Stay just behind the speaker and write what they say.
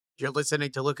You're listening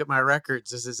to Look at My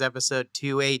Records. This is episode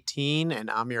 218,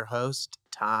 and I'm your host,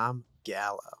 Tom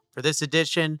Gallo. For this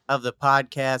edition of the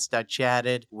podcast, I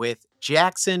chatted with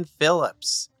Jackson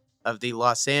Phillips of the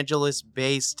Los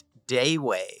Angeles-based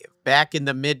Daywave. Back in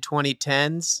the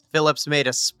mid-2010s, Phillips made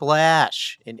a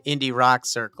splash in indie rock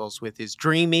circles with his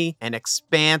dreamy and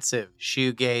expansive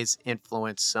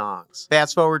shoegaze-influenced songs.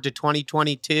 Fast forward to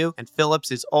 2022, and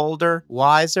Phillips is older,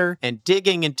 wiser, and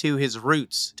digging into his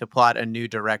roots to plot a new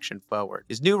direction forward.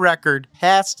 His new record,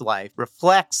 Past Life,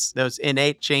 reflects those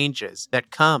innate changes that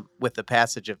come with the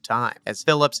passage of time, as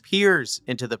Phillips peers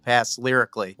into the past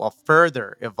lyrically while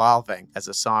further evolving as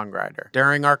a songwriter.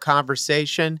 During our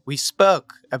conversation, we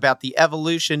spoke about the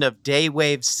evolution of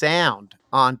Daywave's sound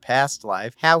on Past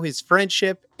Life, how his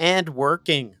friendship and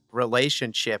working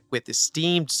relationship with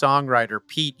esteemed songwriter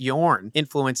Pete Yorn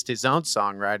influenced his own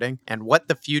songwriting, and what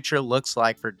the future looks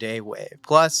like for Daywave.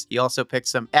 Plus, he also picked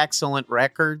some excellent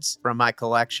records from my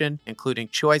collection, including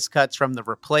choice cuts from The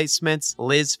Replacements,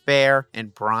 Liz Phair,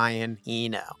 and Brian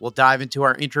Eno. We'll dive into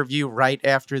our interview right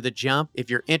after the jump. If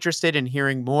you're interested in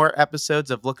hearing more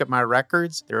episodes of Look at My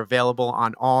Records, they're available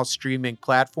on all streaming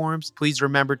platforms. Please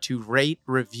remember to rate,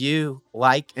 review,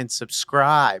 like, and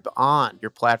subscribe on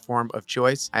your platform of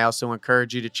choice. I also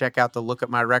encourage you to check out the Look at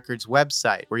My Records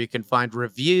website, where you can find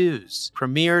reviews,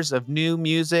 premieres of new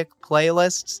music,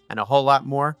 playlists, and a whole lot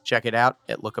more. Check it out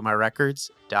at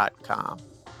lookatmyrecords.com.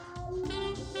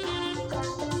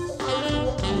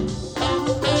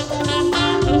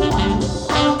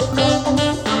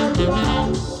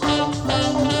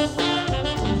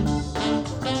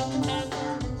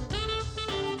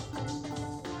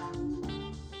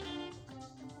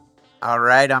 All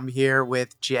right, I'm here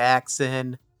with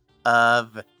Jackson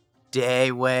of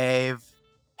Daywave.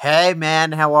 Hey,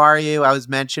 man, how are you? I was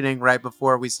mentioning right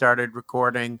before we started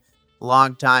recording,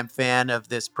 longtime fan of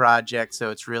this project,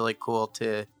 so it's really cool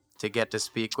to get to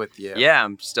speak with you. Yeah,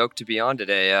 I'm stoked to be on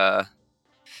today.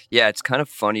 Yeah, it's kind of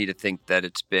funny to think that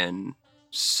it's been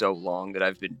so long that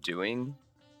I've been doing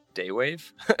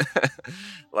Daywave.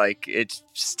 Like, it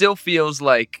still feels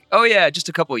like, oh yeah, just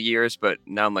a couple of years, but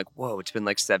now I'm like, whoa, it's been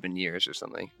like 7 years or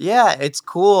something. Yeah, it's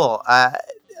cool.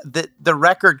 The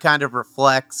record kind of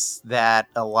reflects that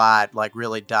a lot, like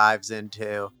really dives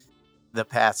into the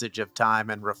passage of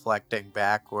time and reflecting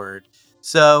backward.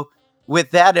 So with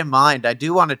that in mind, I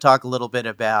do want to talk a little bit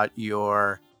about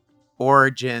your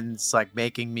origins, like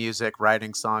making music,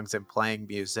 writing songs, and playing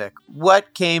music.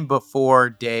 What came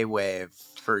before Daywave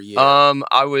for you?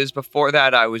 Before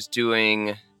that, I was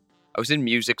in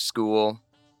music school,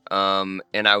 and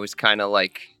I was kind of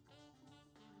like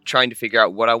trying to figure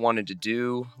out what I wanted to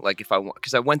do, like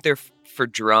because I went there for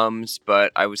drums,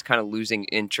 but I was kind of losing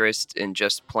interest in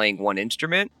just playing one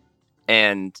instrument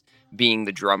and being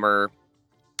the drummer.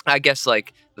 I guess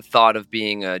like the thought of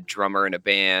being a drummer in a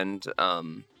band,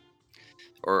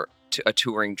 or a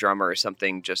touring drummer or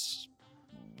something, just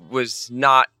was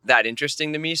not that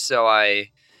interesting to me. So I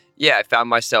found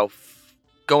myself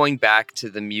going back to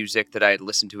the music that I had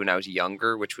listened to when I was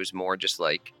younger, which was more just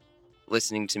like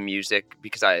listening to music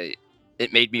because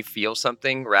it made me feel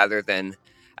something, rather than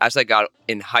as I got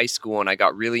in high school and I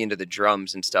got really into the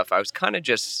drums and stuff, I was kind of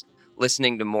just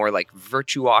listening to more like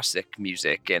virtuosic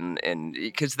music, and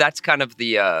because that's kind of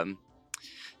the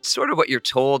sort of what you're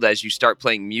told as you start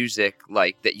playing music,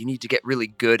 like that you need to get really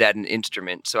good at an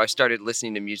instrument. So I started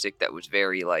listening to music that was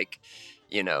very like,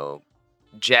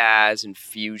 jazz and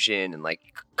fusion and like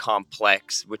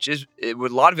complex, a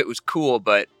lot of it was cool.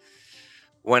 But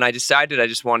when I decided I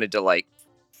just wanted to like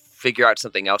figure out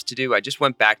something else to do, I just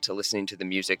went back to listening to the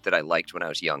music that I liked when I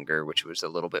was younger, which was a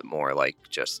little bit more like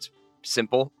just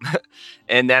simple.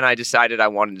 And then I decided I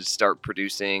wanted to start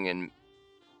producing, and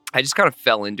I just kind of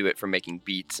fell into it from making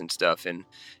beats and stuff. And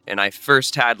I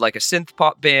first had like a synth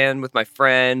pop band with my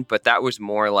friend, but that was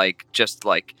more like just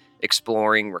like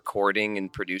exploring recording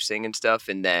and producing and stuff.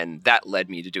 And then that led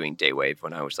me to doing Daywave,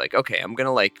 when I was like, okay, I'm going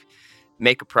to like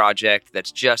make a project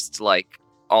that's just like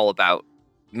all about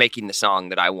making the song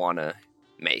that I want to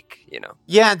make,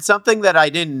 Yeah, and something that I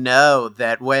didn't know,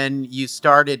 that when you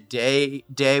started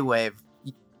Daywave,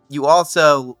 you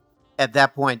also at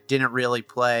that point didn't really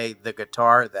play the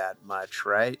guitar that much,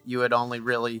 right? You had only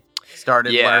really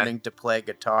started learning to play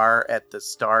guitar at the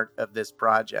start of this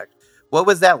project. What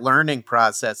was that learning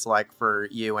process like for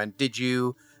you? And did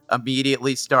you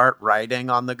immediately start writing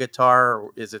on the guitar,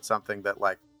 or is it something that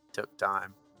like took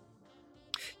time?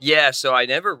 Yeah, so I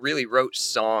never really wrote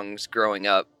songs growing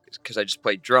up because I just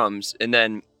played drums. And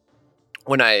then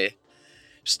when it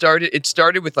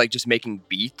started with like just making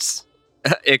beats,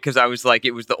 because I was like,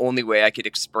 it was the only way I could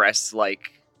express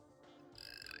like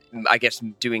I guess,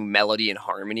 doing melody and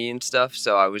harmony and stuff.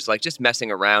 So I was like just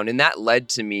messing around, and that led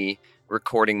to me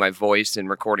recording my voice and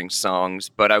recording songs.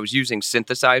 But I was using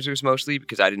synthesizers mostly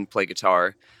because I didn't play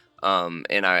guitar,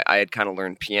 and I had kind of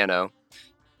learned piano.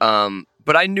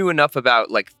 But I knew enough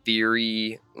about like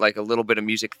theory, like a little bit of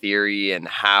music theory and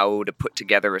how to put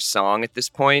together a song at this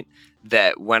point,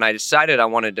 that when I decided I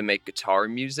wanted to make guitar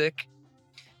music,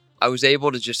 I was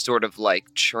able to just sort of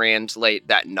like translate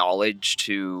that knowledge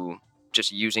to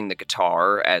just using the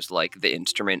guitar as like the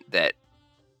instrument that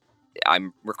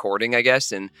I'm recording, I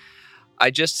guess. And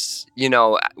I just,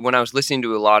 when I was listening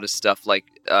to a lot of stuff like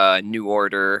New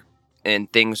Order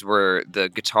and things where the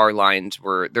guitar lines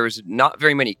there was not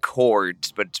very many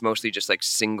chords, but it's mostly just like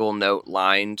single note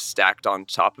lines stacked on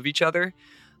top of each other.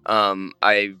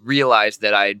 I realized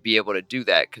that I'd be able to do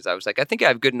that because I was like, I think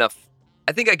I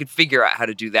could figure out how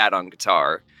to do that on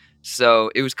guitar.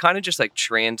 So it was kind of just like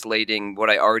translating what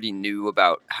I already knew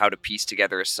about how to piece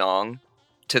together a song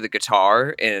to the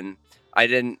guitar. And I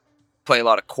didn't play a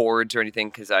lot of chords or anything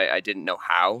because I didn't know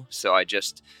how. So I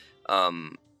just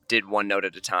did one note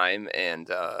at a time. And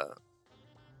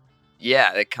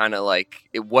it kind of like,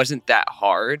 it wasn't that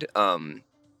hard.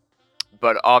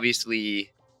 But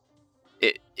obviously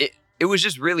it was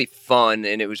just really fun,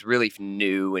 and it was really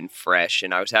new and fresh,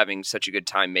 and I was having such a good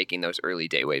time making those early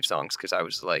Daywave songs because I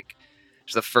was like, it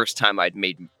was the first time I'd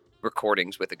made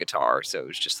recordings with a guitar, so it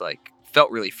was just like, felt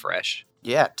really fresh.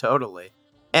 Yeah, totally.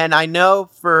 And I know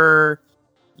for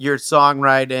your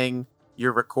songwriting,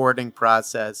 your recording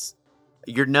process,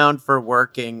 you're known for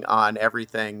working on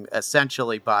everything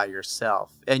essentially by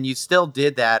yourself, and you still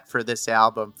did that for this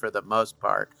album for the most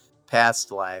part,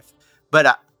 Past Life.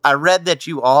 But I read that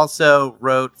you also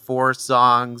wrote 4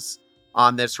 songs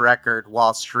on this record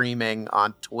while streaming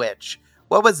on Twitch.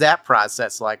 What was that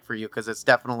process like for you? Because it's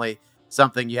definitely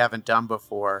something you haven't done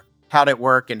before. How'd it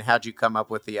work, and how'd you come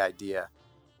up with the idea?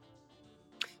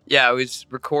 Yeah, I was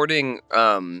recording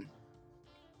a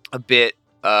bit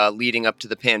leading up to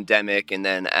the pandemic, and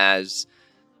then as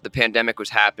the pandemic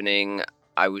was happening,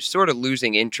 I was sort of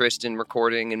losing interest in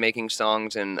recording and making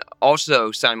songs, and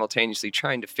also simultaneously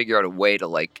trying to figure out a way to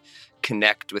like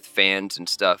connect with fans and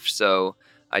stuff. So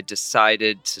I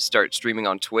decided to start streaming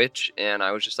on Twitch, and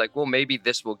I was just like, well, maybe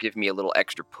this will give me a little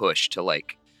extra push to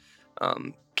like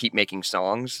keep making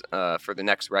songs for the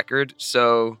next record.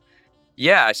 So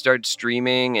yeah, I started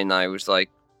streaming, and I was like,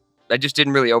 I just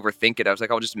didn't really overthink it. I was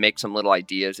like, I'll just make some little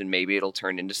ideas and maybe it'll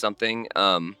turn into something.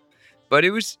 But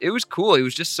it was cool. It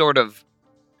was just sort of,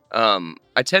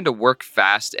 I tend to work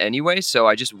fast anyway, so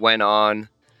I just went on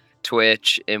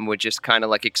Twitch and would just kind of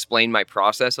like explain my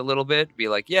process a little bit, be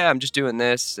like, yeah, I'm just doing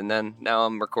this, and then now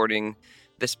I'm recording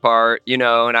this part, and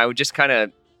I would just kind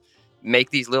of make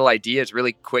these little ideas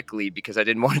really quickly because I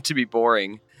didn't want it to be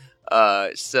boring.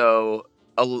 So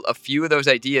a few of those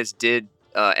ideas did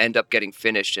end up getting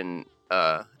finished and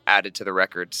added to the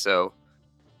record. So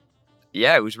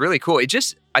yeah, it was really cool.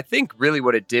 I think really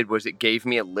what it did was it gave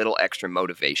me a little extra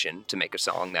motivation to make a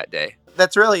song that day.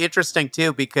 That's really interesting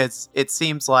too, because it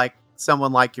seems like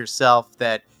someone like yourself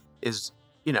that is,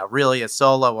 really a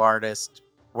solo artist,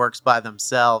 works by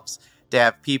themselves, to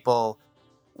have people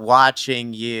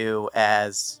watching you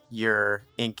as you're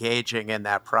engaging in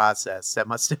that process. That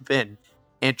must have been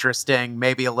interesting,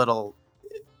 maybe a little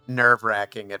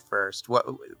nerve-wracking at first. What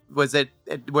was it?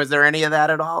 Was there any of that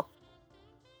at all?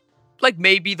 Like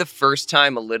maybe the first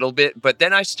time a little bit, but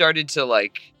then I started to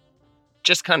like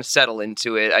just kind of settle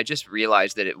into it. I just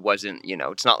realized that it wasn't,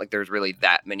 it's not like there's really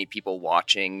that many people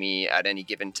watching me at any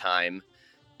given time.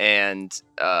 And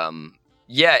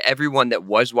everyone that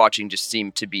was watching just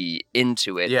seemed to be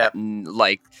into it. Yeah.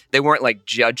 Like they weren't like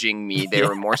judging me. They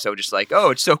were more so just like,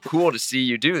 oh, it's so cool to see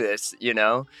you do this,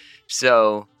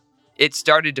 So it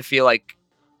started to feel like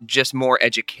just more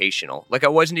educational. Like I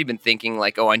wasn't even thinking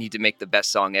like, oh, I need to make the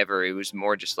best song ever. It was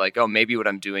more just like, oh, maybe what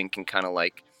I'm doing can kind of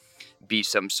like be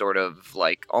some sort of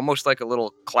like almost like a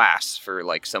little class for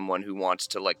like someone who wants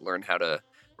to like learn how to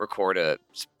record a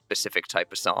specific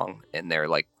type of song. And they're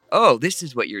like, oh, this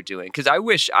is what you're doing. Because I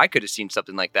wish I could have seen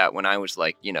something like that when I was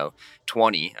like,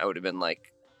 20. I would have been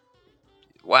like,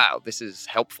 wow, this is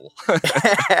helpful.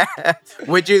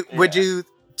 Would you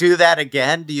do that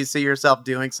again? Do you see yourself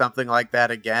doing something like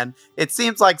that again? It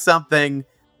seems like something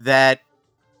that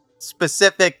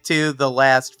specific to the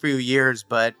last few years,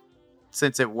 but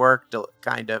since it worked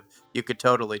kind of, you could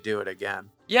totally do it again.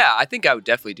 Yeah, I think I would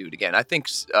definitely do it again. I think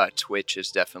Twitch is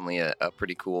definitely a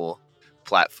pretty cool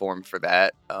platform for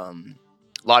that. A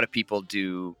lot of people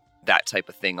do that type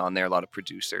of thing on there, a lot of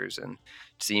producers, and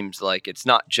it seems like it's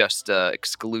not just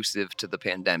exclusive to the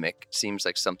pandemic. It seems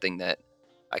like something that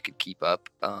I could keep up.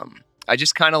 I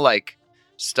just kind of like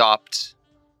stopped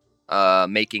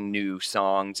making new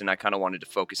songs, and I kind of wanted to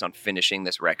focus on finishing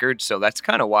this record. So that's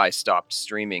kind of why I stopped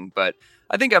streaming. But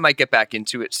I think I might get back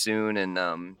into it soon, and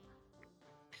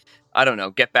I don't know,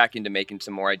 get back into making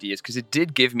some more ideas, because it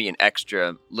did give me an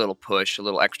extra little push, a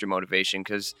little extra motivation,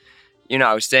 because, you know,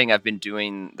 I was saying I've been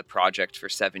doing the project for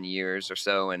 7 years or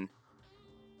so, and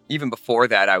even before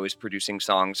that, I was producing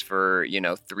songs for,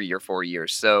 3 or 4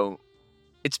 years. So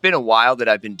it's been a while that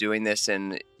I've been doing this,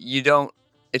 and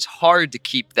it's hard to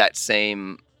keep that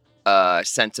same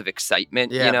sense of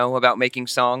excitement, about making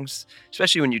songs,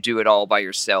 especially when you do it all by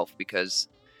yourself, because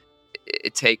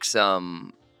it takes,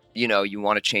 you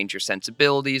want to change your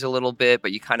sensibilities a little bit,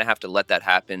 but you kind of have to let that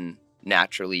happen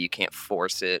naturally. You can't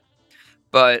force it.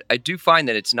 But I do find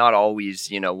that it's not always,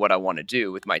 what I want to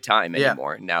do with my time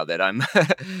anymore, now that I'm,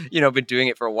 been doing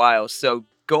it for a while. So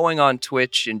going on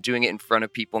Twitch and doing it in front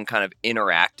of people and kind of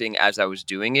interacting as I was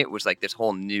doing it was like this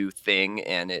whole new thing,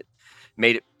 and it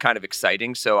made it kind of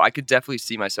exciting. So I could definitely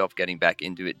see myself getting back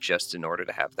into it just in order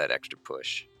to have that extra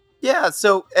push. Yeah.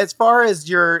 So as far as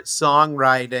your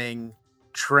songwriting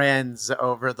trends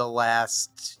over the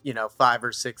last, 5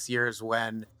 or 6 years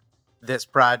when this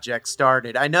project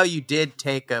started, I know you did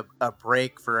take a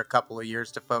break for a couple of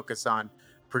years to focus on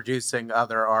producing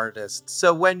other artists.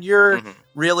 So when you're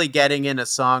really getting in a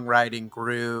songwriting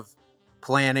groove,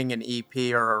 planning an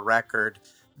EP or a record,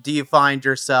 do you find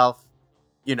yourself,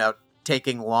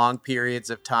 taking long periods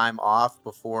of time off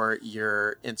before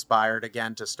you're inspired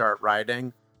again to start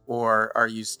writing? Or are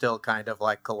you still kind of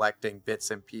like collecting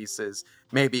bits and pieces,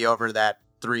 maybe over that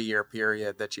 3-year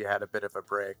period that you had a bit of a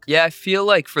break? Yeah, I feel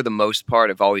like for the most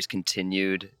part, I've always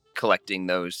continued collecting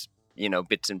those,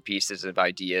 bits and pieces of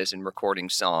ideas and recording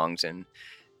songs. And,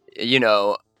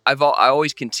 I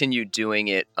always continued doing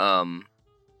it.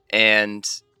 And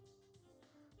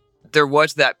there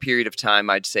was that period of time,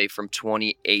 I'd say from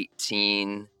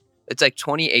 2018, it's like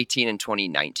 2018 and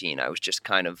 2019, I was just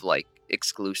kind of like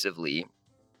exclusively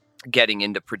getting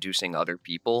into producing other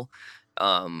people.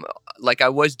 Like I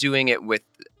was doing it with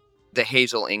the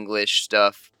Hazel English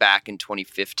stuff back in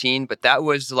 2015, but that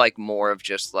was like more of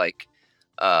just like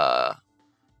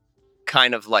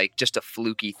kind of like just a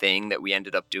fluky thing that we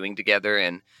ended up doing together.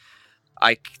 And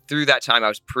through that time, I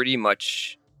was pretty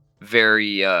much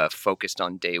very focused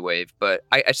on Daywave, but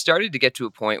I started to get to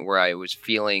a point where I was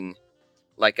feeling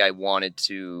like I wanted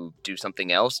to do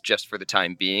something else just for the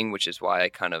time being, which is why I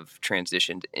kind of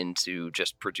transitioned into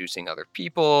just producing other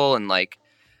people. And like,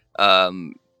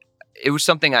 it was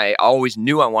something I always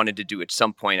knew I wanted to do at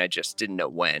some point. I just didn't know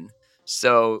when.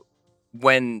 So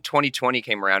when 2020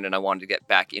 came around and I wanted to get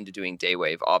back into doing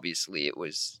Daywave, obviously it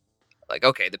was like,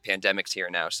 okay, the pandemic's here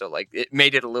now. So like it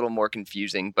made it a little more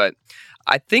confusing, but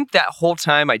I think that whole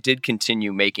time I did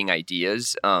continue making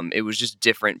ideas. It was just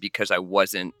different because I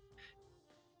wasn't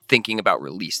thinking about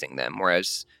releasing them.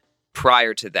 Whereas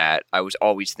prior to that, I was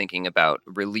always thinking about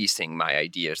releasing my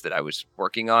ideas that I was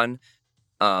working on.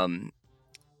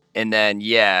 And then,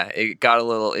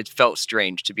 it felt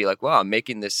strange to be like, wow, I'm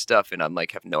making this stuff and I'm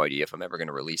like, have no idea if I'm ever going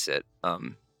to release it.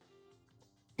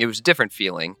 It was a different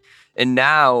feeling. And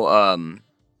now,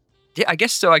 I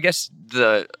guess so. I guess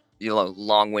the,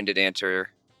 long-winded answer,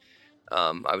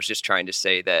 I was just trying to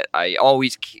say that I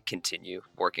always continue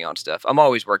working on stuff. I'm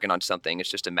always working on something. It's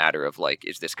just a matter of like,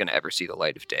 is this going to ever see the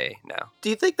light of day now? Do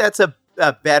you think that's a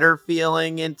better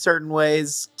feeling in certain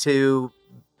ways to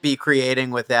be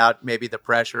creating without maybe the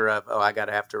pressure of, I got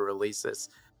to have to release this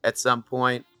at some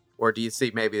point? Or do you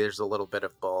see maybe there's a little bit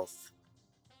of both?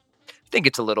 I think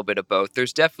it's a little bit of both.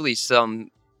 There's definitely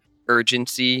some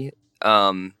urgency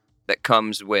that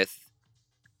comes with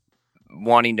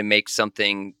wanting to make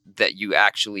something that you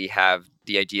actually have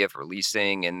the idea of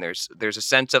releasing, and there's a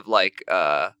sense of like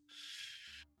I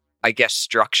guess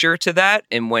structure to that.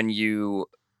 And when you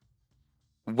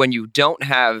don't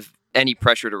have any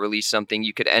pressure to release something,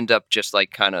 you could end up just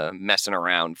like kind of messing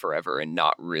around forever and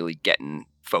not really getting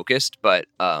focused. But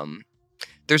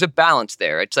there's a balance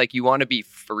there. It's like you want to be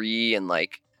free and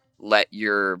like let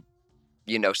your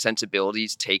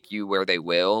sensibilities take you where they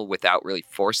will without really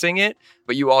forcing it,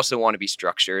 but you also want to be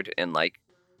structured and like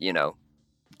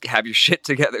have your shit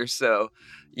together. So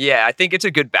yeah, I think it's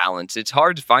a good balance. It's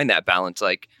hard to find that balance.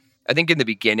 Like I think in the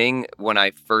beginning when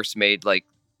I first made like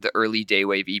the early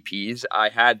Daywave EPs, I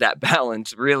had that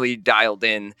balance really dialed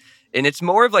in, and it's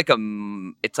more of like a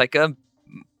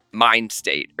mind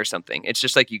state or something. It's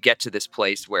just like you get to this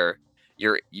place where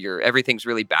you're everything's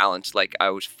really balanced. Like I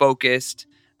was focused,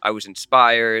 I was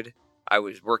inspired, I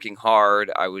was working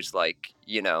hard, I was like,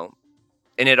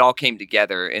 and it all came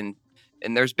together. And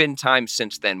And there's been times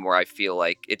since then where I feel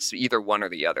like it's either one or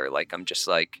the other. Like I'm just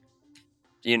like,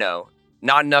 you know,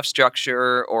 not enough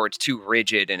structure, or it's too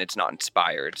rigid and it's not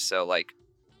inspired. So like,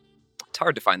 it's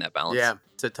hard to find that balance. Yeah,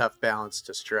 it's a tough balance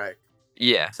to strike.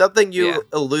 Yeah. Something you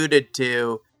alluded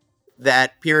to,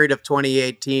 that period of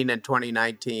 2018 and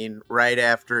 2019, right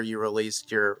after you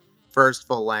released your first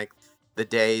full length, The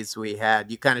Days We Had,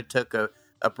 you kind of took a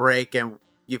break and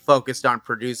you focused on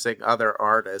producing other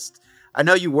artists. I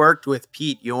know you worked with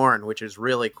Pete Yorn, which is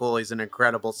really cool. He's an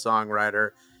incredible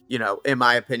songwriter, you know, in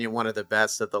my opinion, one of the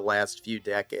best of the last few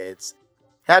decades.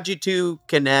 How'd you two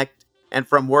connect? And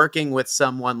from working with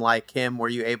someone like him, were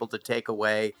you able to take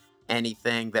away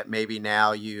anything that maybe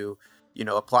now you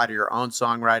apply to your own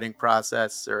songwriting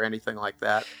process or anything like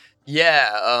that?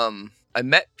 Yeah. I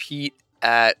met Pete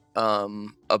at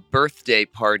a birthday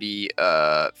party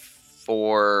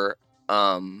for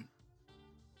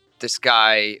this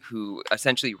guy who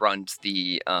essentially runs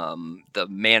the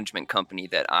management company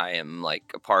that I am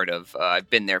like a part of. I've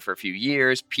been there for a few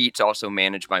years. Pete's also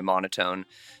managed by Monotone.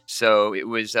 So it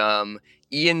was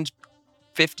Ian's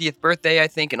 50th birthday, I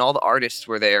think, and all the artists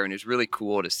were there, and it was really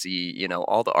cool to see, you know,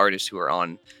 all the artists who are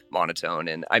on Monotone.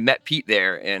 And I met Pete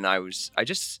there, and I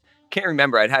just can't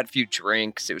remember. I'd had a few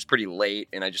drinks. It was pretty late,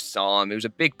 and I just saw him. It was a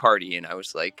big party, and I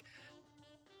was like,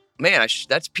 man,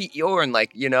 that's Pete Yorn.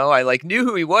 Like, you know, I like knew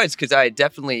who he was because I had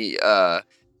definitely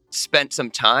spent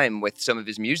some time with some of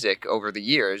his music over the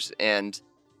years. And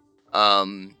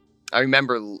I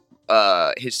remember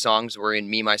his songs were in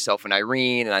Me, Myself, and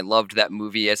Irene, and I loved that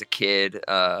movie as a kid.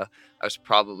 I was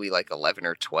probably like 11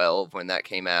 or 12 when that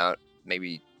came out,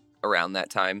 maybe around that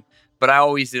time. But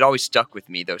it always stuck with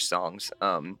me, those songs.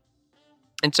 And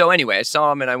so anyway, I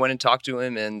saw him and I went and talked to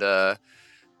him, and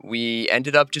we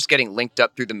ended up just getting linked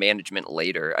up through the management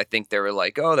later. I think they were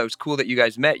like, oh, that was cool that you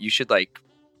guys met. You should like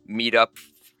meet up,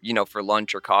 you know, for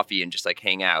lunch or coffee and just like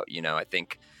hang out. You know, I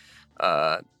think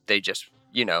they just,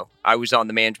 you know, I was on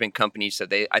the management company. So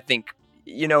I think,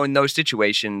 you know, in those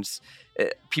situations,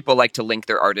 people like to link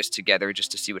their artists together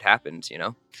just to see what happens, you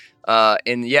know?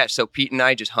 And yeah, so Pete and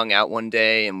I just hung out one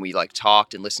day and we like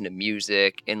talked and listened to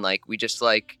music, and like, we just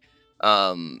like,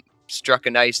 struck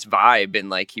a nice vibe, and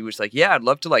like he was like, yeah, I'd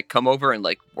love to like come over and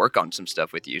like work on some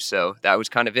stuff with you. So that was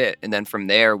kind of it. And then from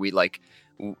there, we like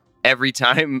every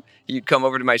time he'd come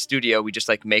over to my studio, we just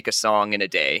like make a song in a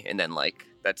day, and then like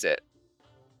that's it.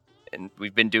 And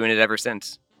we've been doing it ever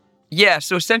since. Yeah,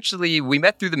 so essentially we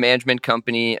met through the management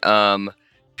company.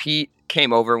 Pete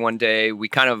came over one day. We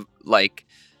kind of like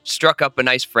struck up a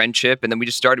nice friendship, and then we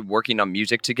just started working on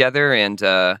music together.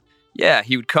 And yeah,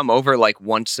 he would come over like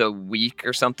once a week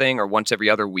or something, or once every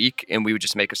other week, and we would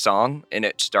just make a song, and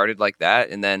it started like that.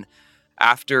 And then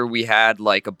after we had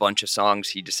like a bunch of songs,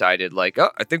 he decided like, oh,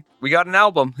 I think we got an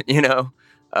album, you know?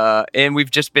 And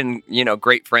we've just been, you know,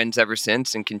 great friends ever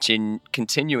since, and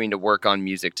continuing to work on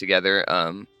music together.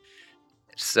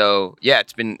 So yeah,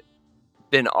 it's been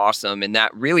awesome. And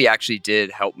that really actually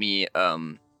did help me,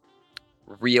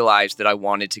 realized that I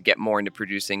wanted to get more into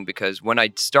producing, because when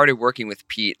I started working with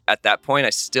Pete at that point, I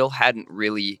still hadn't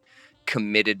really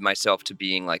committed myself to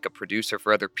being like a producer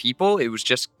for other people. It was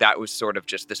just, that was sort of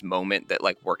just this moment that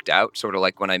like worked out, sort of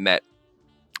like when I met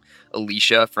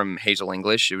Alicia from Hazel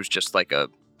English. It was just like a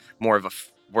more of a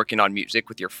working on music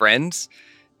with your friends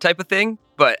type of thing.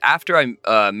 But after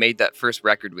I made that first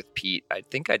record with Pete, I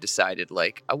think I decided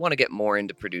like I want to get more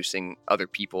into producing other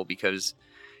people, because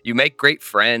you make great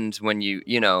friends when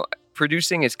you know,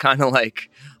 producing is kind of like,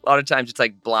 a lot of times it's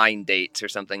like blind dates or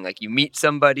something. Like you meet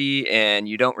somebody and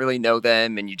you don't really know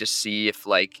them, and you just see if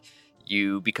like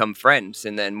you become friends.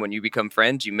 And then when you become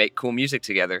friends, you make cool music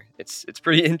together. It's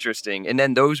pretty interesting. And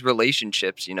then those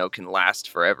relationships, you know, can last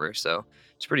forever. So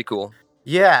it's pretty cool.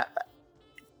 Yeah.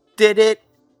 Did it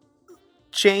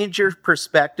change your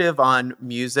perspective on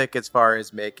music as far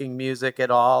as making music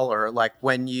at all? Or like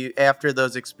when you, after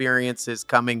those experiences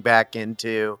coming back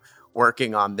into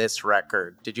working on this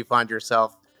record, did you find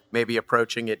yourself maybe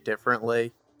approaching it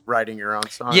differently, writing your own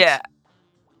songs? Yeah,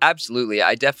 absolutely.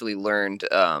 I definitely learned,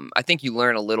 I think you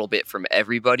learn a little bit from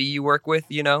everybody you work with,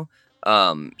 you know?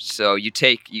 So you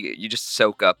just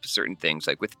soak up certain things.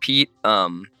 Like with Pete,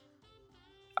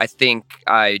 I think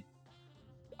I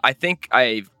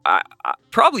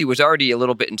probably was already a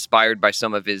little bit inspired by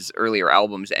some of his earlier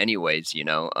albums anyways, you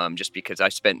know, just because I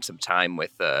spent some time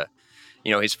with,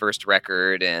 you know, his first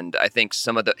record. And I think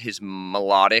some of his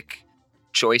melodic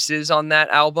choices on that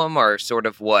album are sort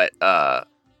of what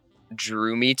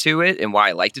drew me to it and why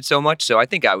I liked it so much. So I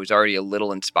think I was already a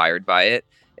little inspired by it.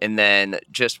 And then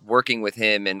just working with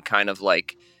him and kind of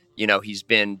like, you know, he's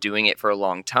been doing it for a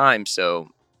long time. So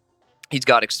he's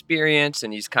got experience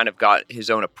and he's kind of got his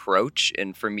own approach.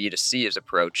 And for me to see his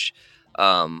approach,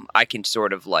 I can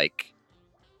sort of like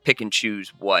pick and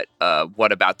choose what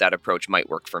about that approach might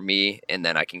work for me. And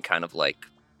then I can kind of like,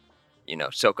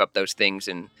 soak up those things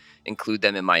and include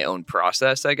them in my own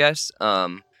process, I guess.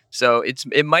 So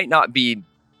it might not be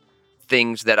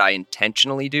things that I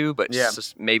intentionally do, but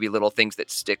just maybe little things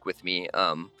that stick with me.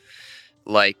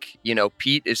 Like,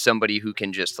 Pete is somebody who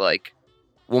can just like,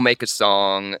 we'll make a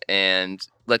song and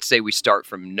let's say we start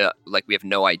from we have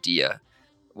no idea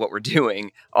what we're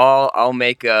doing. I'll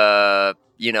make a,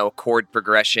 chord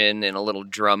progression and a little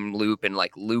drum loop and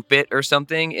like loop it or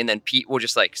something. And then Pete will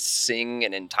just like sing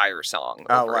an entire song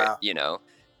over it,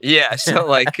 Yeah. So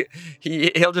like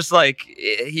he'll just like,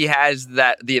 he has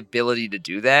the ability to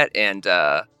do that. And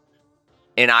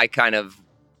I kind of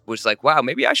was like, wow,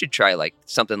 maybe I should try like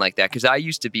something like that. Cause I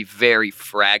used to be very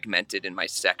fragmented in my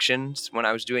sections when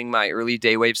I was doing my early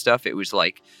Daywave stuff. It was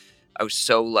like, I was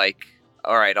so like,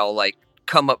 all right, I'll like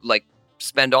come up, like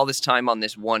spend all this time on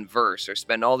this one verse or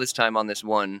spend all this time on this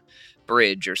one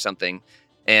bridge or something.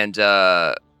 And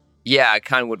I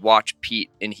kind of would watch Pete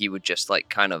and he would just like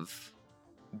kind of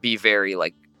be very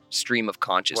like stream of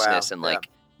consciousness and like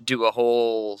do a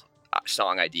whole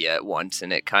song idea at once.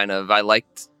 And it kind of, I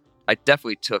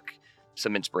definitely took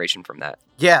some inspiration from that.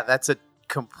 Yeah, that's a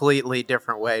completely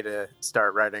different way to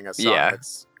start writing a song. Yeah.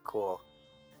 It's cool.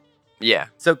 Yeah.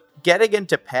 So getting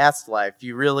into Past Life,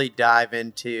 you really dive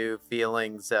into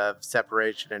feelings of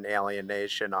separation and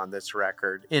alienation on this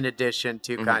record, in addition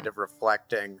to kind of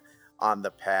reflecting on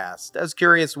the past. I was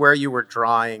curious where you were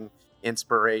drawing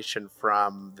inspiration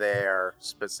from there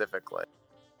specifically.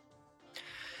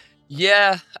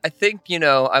 Yeah, I think,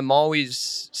 I'm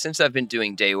always, since I've been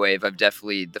doing Daywave, I've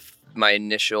definitely, my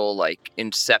initial, like,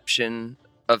 inception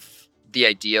of the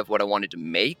idea of what I wanted to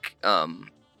make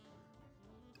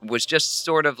was just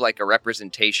sort of like a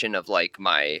representation of, like,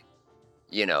 my,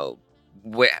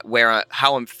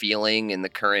 how I'm feeling in the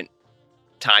current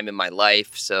time in my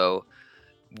life. So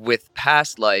with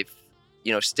Past Life,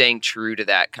 staying true to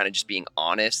that, kind of just being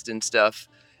honest and stuff,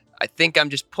 I think I'm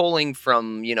just pulling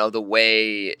from, the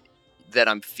way that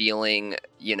I'm feeling,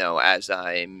 as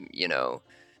I'm,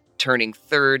 turning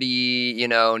 30,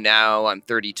 now I'm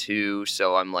 32.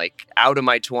 So I'm like out of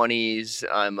my 20s.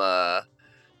 I'm,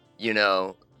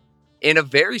 in a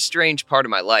very strange part of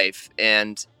my life.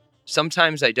 And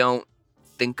sometimes I don't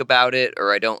think about it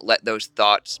or I don't let those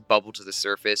thoughts bubble to the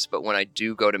surface. But when I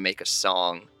do go to make a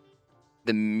song,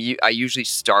 I usually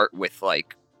start with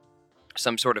like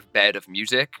some sort of bed of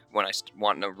music when I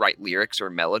want to write lyrics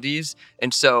or melodies.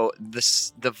 And so the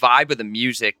vibe of the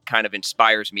music kind of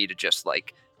inspires me to just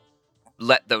like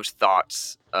let those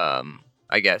thoughts,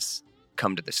 I guess,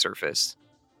 come to the surface.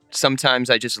 Sometimes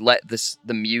I just let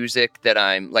the music that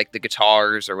I'm like the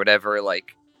guitars or whatever,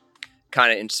 like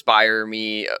kind of inspire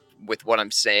me with what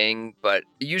I'm saying. But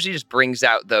it usually just brings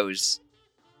out those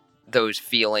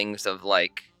feelings of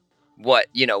like,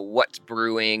 what's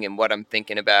brewing and what I'm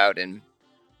thinking about, and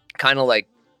kind of like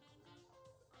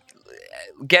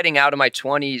getting out of my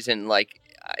 20s and like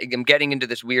I'm getting into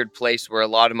this weird place where a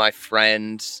lot of my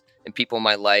friends and people in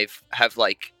my life have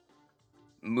like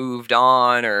moved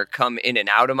on or come in and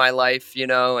out of my life,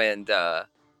 and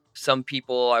some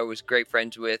people I was great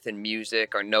friends with in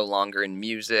music are no longer in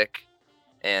music.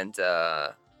 And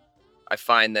I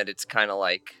find that it's kind of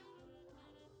like,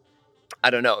 I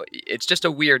don't know. It's just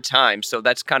a weird time. So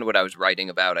that's kind of what I was writing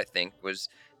about, I think, was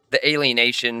the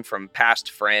alienation from past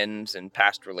friends and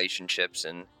past relationships.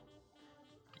 And,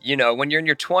 when you're in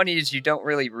your 20s, you don't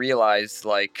really realize,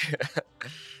 like,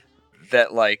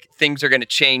 that, like, things are going to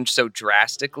change so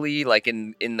drastically, like,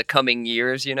 in the coming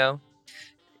years,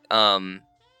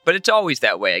 But it's always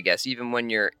that way, I guess, even when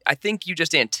I think you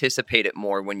just anticipate it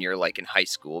more when you're like in high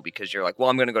school, because you're like, well,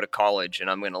 I'm going to go to college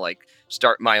and I'm going to like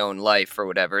start my own life or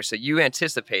whatever. So you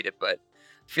anticipate it. But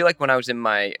I feel like when I was in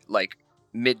my like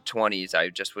mid 20s, I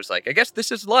just was like, I guess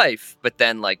this is life. But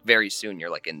then like very soon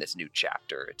you're like in this new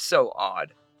chapter. It's so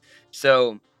odd.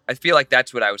 So I feel like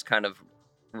that's what I was kind of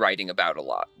writing about a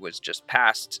lot, was just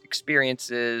past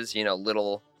experiences,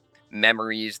 little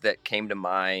memories that came to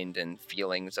mind and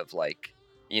feelings of like,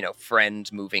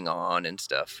 friends moving on and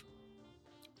stuff.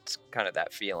 It's kind of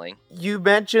that feeling. You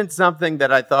mentioned something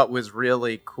that I thought was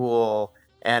really cool,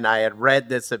 and I had read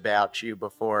this about you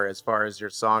before as far as your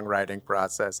songwriting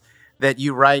process, that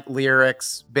you write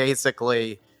lyrics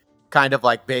basically kind of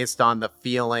like based on the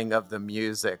feeling of the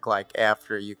music, like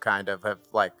after you kind of have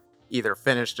like either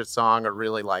finished a song or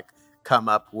really like come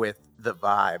up with the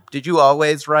vibe. Did you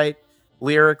always write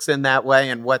lyrics in that way,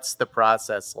 and what's the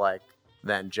process like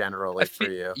then generally for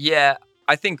you? Yeah,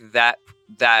 I think that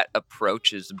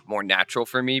approach is more natural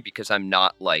for me because I'm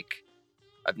not like,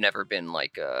 I've never been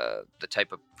like the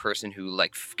type of person who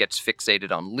like gets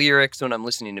fixated on lyrics when I'm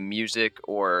listening to music,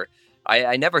 or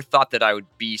I never thought that I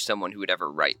would be someone who would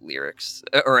ever write lyrics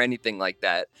or anything like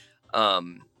that.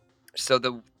 So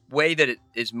the way that it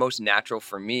is most natural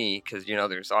for me, because, you know,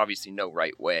 there's obviously no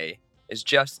right way, is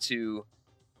just to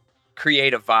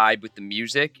create a vibe with the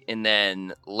music and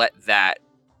then let that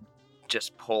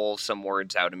just pull some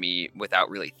words out of me without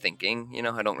really thinking. You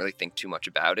know, I don't really think too much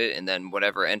about it, and then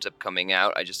whatever ends up coming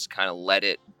out, I just kind of let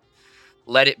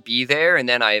it be there, and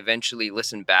then I eventually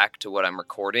listen back to what I'm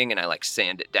recording and I like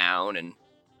sand it down and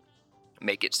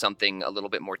make it something a little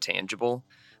bit more tangible,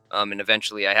 and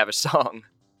eventually I have a song.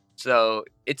 So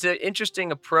it's an interesting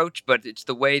approach, but it's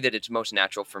the way that it's most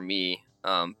natural for me.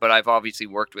 But I've obviously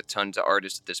worked with tons of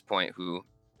artists at this point who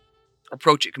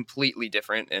approach it completely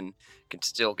different and can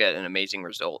still get an amazing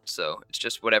result. So it's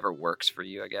just whatever works for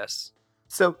you, I guess.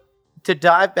 So to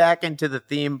dive back into the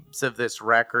themes of this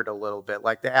record a little bit,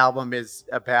 like the album is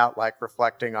about like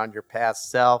reflecting on your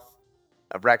past self,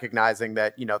 of recognizing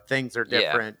that, you know, things are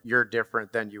different. Yeah. You're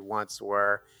different than you once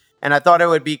were. And I thought it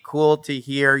would be cool to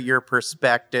hear your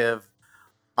perspective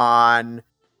on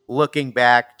looking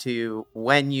back to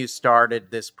when you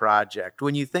started this project.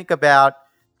 When you think about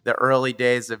the early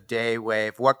days of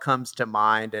Daywave, what comes to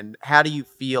mind, and how do you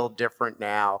feel different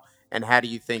now? And how do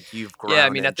you think you've grown? Yeah,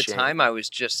 I mean, at the time I was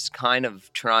just kind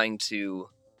of trying to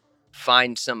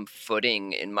find some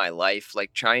footing in my life,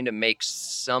 like trying to make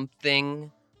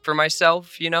something for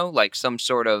myself, you know, like some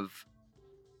sort of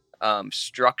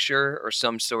structure or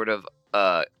some sort of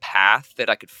path that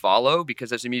I could follow.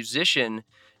 Because as a musician,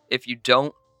 if you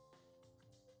don't,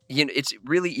 you know, it's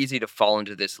really easy to fall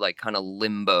into this like kind of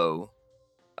limbo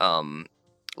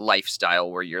lifestyle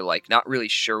where you're like not really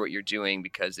sure what you're doing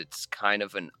because it's kind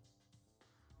of an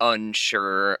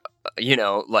unsure, you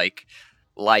know, like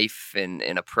life and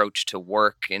approach to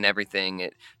work and everything.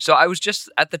 So I was just,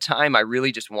 at the time, I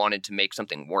really just wanted to make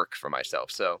something work for myself.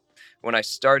 So when I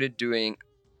started doing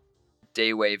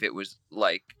Daywave, it was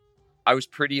like, I was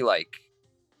pretty like,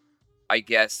 I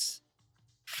guess,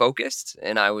 focused.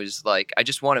 And I was like, I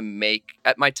just want to make,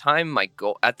 at that time,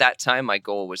 my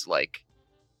goal was like,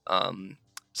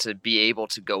 to be able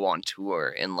to go on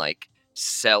tour and like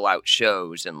sell out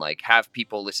shows and like have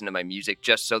people listen to my music,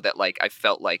 just so that like I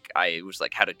felt like I was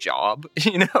like had a job,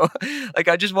 you know. Like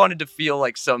I just wanted to feel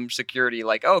like some security,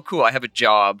 like, oh cool, I have a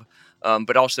job,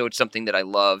 but also it's something that I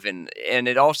love, and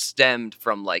it all stemmed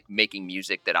from like making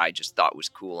music that I just thought was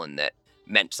cool and that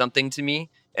meant something to me.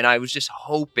 And I was just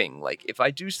hoping, like, if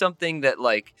I do something that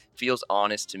like feels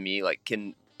honest to me, like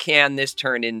can this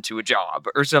turn into a job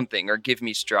or something, or give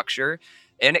me structure?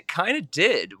 And it kind of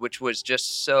did, which was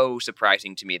just so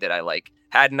surprising to me that I like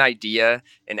had an idea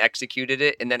and executed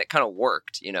it, and then it kind of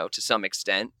worked, you know, to some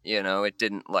extent. You know, it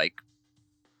didn't like,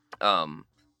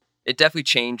 it definitely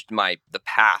changed the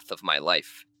path of my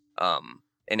life,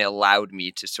 and it allowed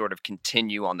me to sort of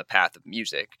continue on the path of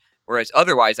music. Whereas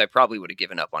otherwise, I probably would have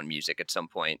given up on music at some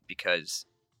point because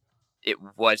it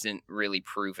wasn't really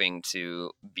proving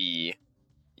to be,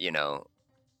 you know,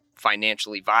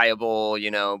 financially viable,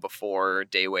 you know, before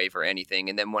Daywave or anything.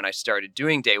 And then when I started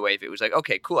doing Daywave, it was like,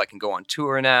 okay, cool, I can go on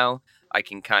tour now. I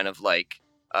can kind of like,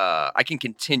 I can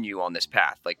continue on this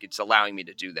path. Like it's allowing me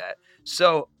to do that.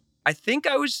 So I think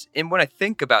and when I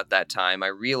think about that time, I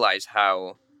realize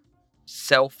how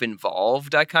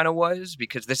self-involved I kind of was,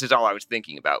 because this is all I was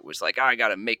thinking about was like, I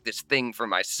gotta make this thing for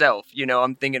myself. You know,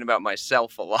 I'm thinking about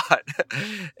myself a lot.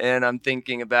 And I'm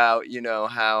thinking about, you know,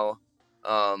 how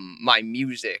my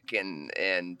music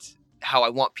and how I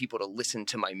want people to listen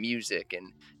to my music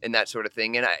and that sort of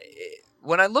thing. And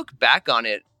when I look back on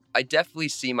it, I definitely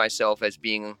see myself as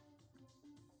being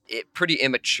pretty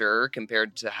immature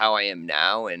compared to how I am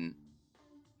now. And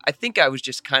I think I was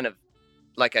just kind of,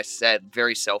 like I said,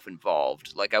 very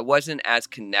self-involved. Like I wasn't as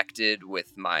connected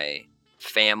with my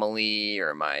family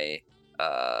or my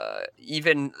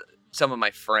even some of my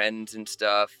friends and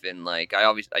stuff. And like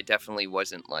I definitely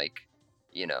wasn't like,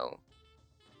 you know,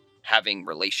 having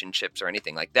relationships or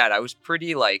anything like that. I was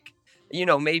pretty like, you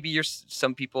know, maybe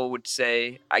some people would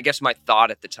say, I guess my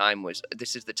thought at the time was,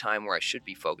 this is the time where I should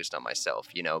be focused on myself,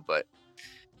 you know. But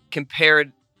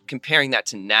comparing that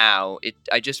to now,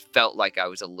 I just felt like I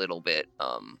was a little bit,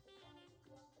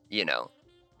 you know,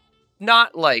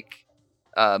 not like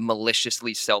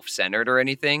maliciously self-centered or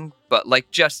anything, but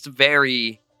like just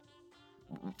very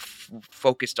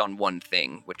focused on one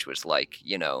thing, which was like,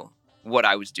 you know, what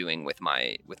I was doing with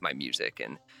my music.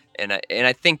 And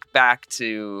I think back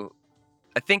to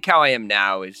I think how I am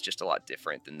now is just a lot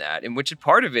different than that. And which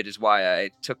part of it is why I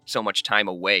took so much time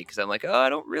away, because I'm like, oh, I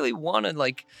don't really want to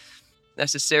like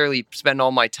necessarily spend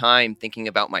all my time thinking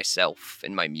about myself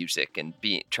and my music and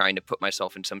trying to put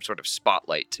myself in some sort of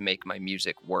spotlight to make my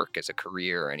music work as a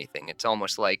career or anything. It's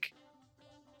almost like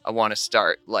I want to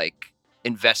start like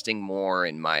investing more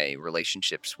in my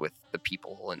relationships with the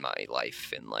people in my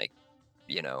life and like,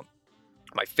 you know,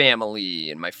 my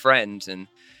family and my friends. And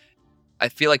I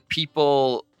feel like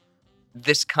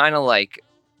this kind of like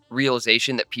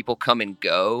realization that people come and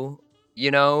go,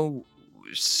 you know,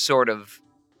 sort of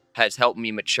has helped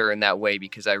me mature in that way,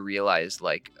 because I realized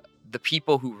like the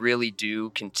people who really do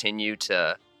continue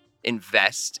to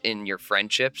invest in your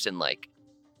friendships and like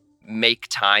make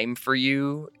time for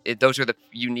you,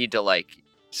 you need to like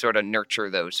sort of nurture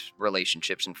those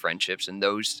relationships and friendships, and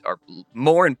those are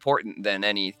more important than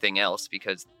anything else,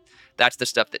 because that's the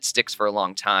stuff that sticks for a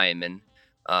long time. And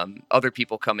other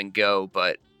people come and go,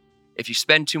 but if you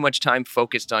spend too much time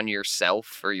focused on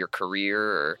yourself or your career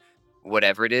or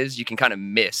whatever it is, you can kind of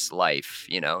miss life,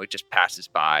 you know, it just passes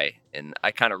by. And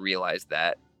I kind of realized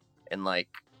that. And like,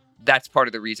 that's part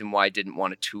of the reason why I didn't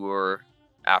want to tour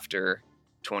after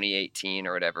 2018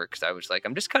 or whatever, because I was like,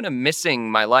 I'm just kind of missing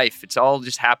my life. It's all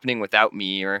just happening without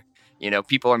me, or, you know,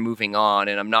 people are moving on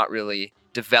and I'm not really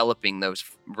developing those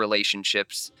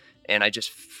relationships. And I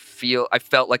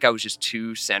felt like I was just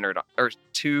too centered or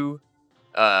too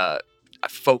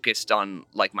focused on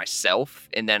like myself.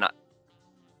 And then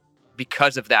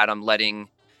because of that, I'm letting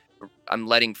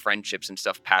friendships and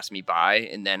stuff pass me by.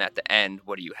 And then at the end,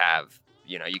 what do you have?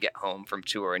 You know, you get home from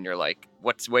tour and you're like,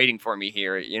 what's waiting for me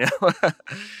here? You know?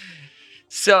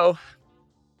 So,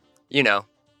 you know,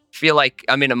 feel like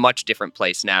I'm in a much different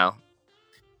place now.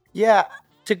 Yeah.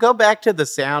 To go back to the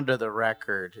sound of the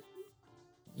record,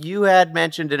 you had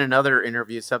mentioned in another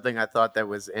interview something I thought that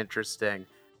was interesting,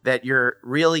 that you're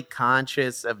really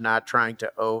conscious of not trying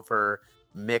to over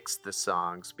mix the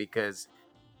songs, because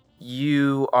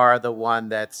you are the one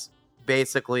that's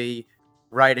basically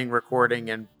writing, recording,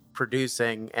 and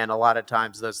producing, and a lot of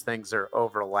times those things are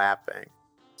overlapping.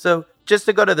 So just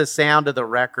to go to the sound of the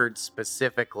record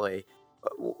specifically,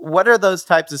 what are those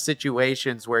types of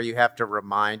situations where you have to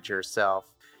remind yourself,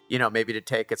 you know, maybe to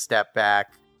take a step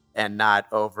back and not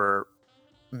over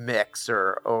mix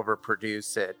or over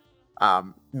produce it?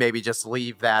 Maybe just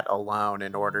leave that alone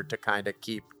in order to kind of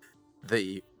keep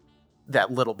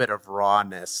that little bit of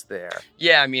rawness there.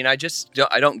 Yeah, I mean, I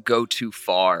don't go too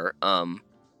far.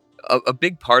 A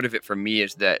big part of it for me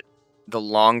is that the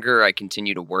longer I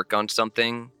continue to work on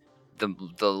something,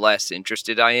 the less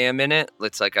interested I am in it.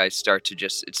 It's like it starts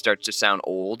to sound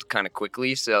old kind of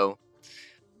quickly. So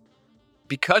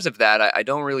because of that, I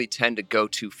don't really tend to go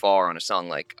too far on a song.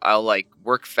 Like, I'll like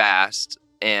work fast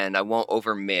and I won't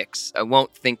over mix. I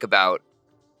won't think about,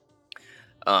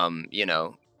 you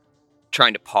know,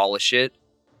 trying to polish it.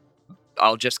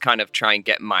 I'll just kind of try and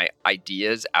get my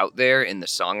ideas out there and the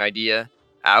song idea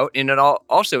out. And it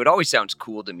always sounds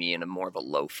cool to me in a more of a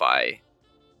lo-fi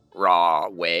raw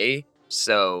way.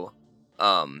 So,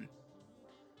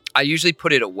 I usually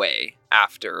put it away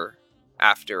after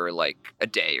like a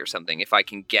day or something. If I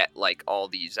can get like all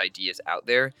these ideas out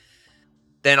there,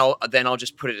 then I'll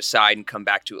just put it aside and come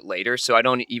back to it later. So I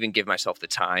don't even give myself the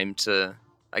time to,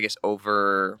 I guess,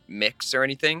 over mix or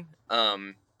anything.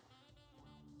 And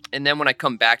then when I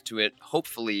come back to it,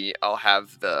 hopefully I'll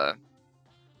have the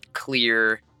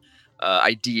clear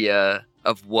idea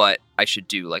of what I should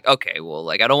do. Like, okay, well,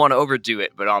 like I don't want to overdo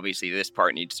it, but obviously this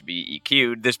part needs to be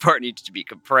EQ'd, this part needs to be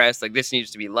compressed, like this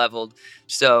needs to be leveled.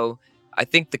 So I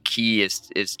think the key is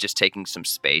just taking some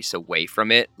space away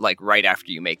from it, like right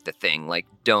after you make the thing. Like,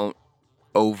 don't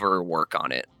overwork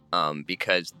on it,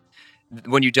 because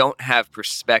when you don't have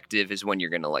perspective is when you're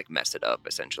gonna like mess it up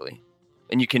essentially,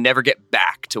 and you can never get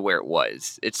back to where it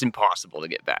was. It's impossible to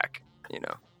get back, you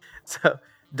know. So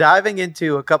diving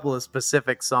into a couple of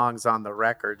specific songs on the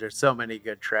record, there's so many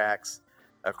good tracks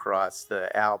across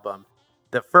the album.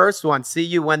 The first one, See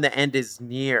You When the End Is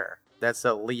Near, that's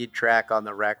a lead track on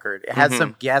the record. It has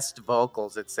some guest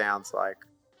vocals, it sounds like,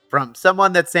 from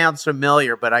someone that sounds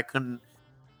familiar, but I couldn't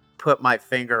put my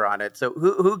finger on it. So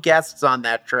who guests on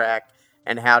that track,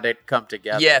 and how did it come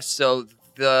together? Yeah, so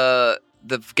the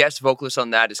guest vocalist on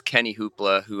that is Kenny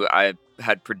Hoopla, who I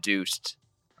had produced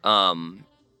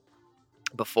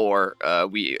before.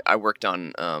 We worked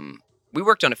on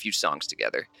a few songs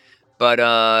together.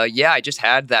 But yeah, I just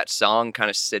had that song kind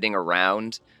of sitting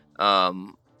around.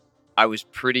 I was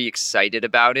pretty excited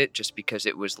about it just because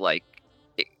it was like,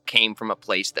 it came from a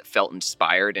place that felt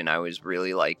inspired, and I was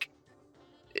really like,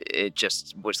 it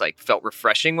just was like, felt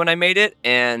refreshing when I made it.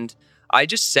 And I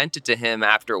just sent it to him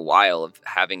after a while of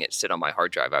having it sit on my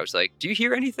hard drive. I was like, do you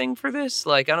hear anything for this?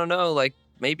 Like, I don't know, like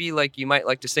maybe like you might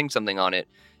like to sing something on it.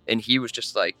 And he was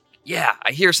just like, yeah,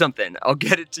 I hear something. I'll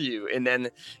get it to you. And then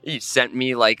he sent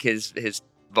me like his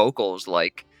vocals,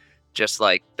 like just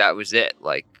like that was it.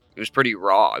 Like it was pretty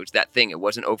raw. It was that thing. It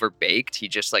wasn't overbaked. He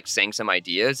just like sang some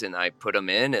ideas and I put them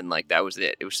in and like that was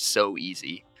it. It was so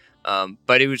easy.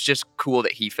 But it was just cool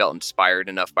that he felt inspired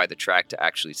enough by the track to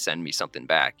actually send me something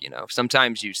back. You know,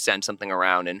 sometimes you send something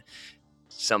around and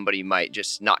somebody might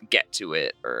just not get to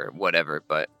it or whatever,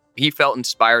 but he felt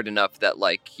inspired enough that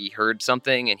like he heard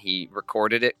something and he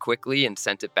recorded it quickly and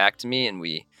sent it back to me and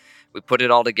we put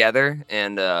it all together.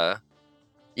 And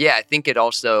yeah, I think it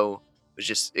also was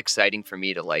just exciting for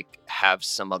me to like have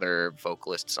some other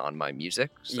vocalists on my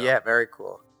music. So. Yeah, very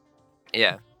cool.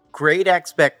 Yeah. Great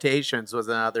Expectations was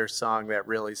another song that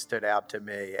really stood out to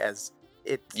me, as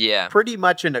it's pretty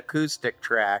much an acoustic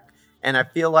track. And I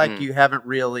feel like you haven't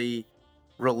really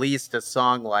released a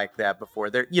song like that before.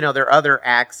 There are other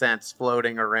accents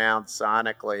floating around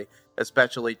sonically,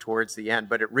 especially towards the end,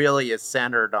 but it really is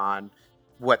centered on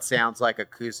what sounds like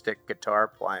acoustic guitar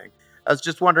playing. I was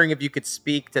just wondering if you could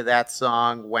speak to that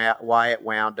song, why it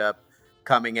wound up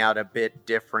coming out a bit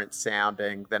different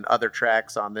sounding than other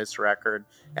tracks on this record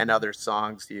and other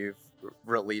songs you've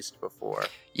released before.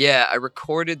 Yeah, I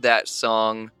recorded that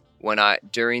song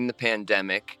during the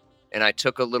pandemic, and I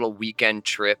took a little weekend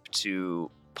trip to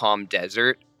Palm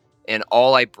Desert, and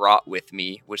all I brought with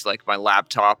me was like my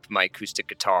laptop, my acoustic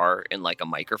guitar, and like a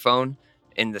microphone.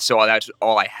 And so that's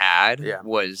all I had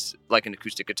was like an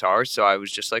acoustic guitar. So I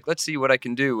was just like, let's see what I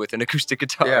can do with an acoustic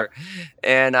guitar. Yeah.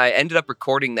 And I ended up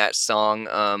recording that song.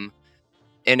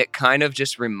 And it kind of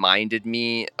just reminded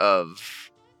me of...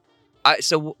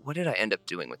 So what did I end up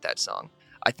doing with that song?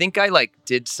 I think I like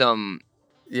did some...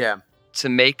 Yeah. To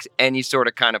make any sort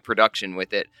of kind of production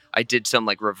with it, I did some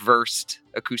like reversed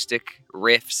acoustic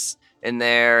riffs in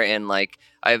there. And like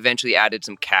I eventually added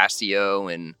some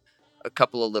Casio and a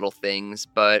couple of little things,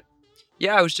 but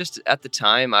yeah, I was just at the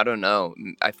time, I don't know.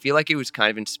 I feel like it was kind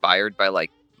of inspired by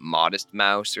like Modest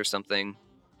Mouse or something.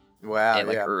 Wow. And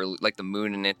like early, like the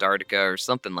Moon in Antarctica or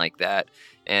something like that.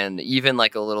 And even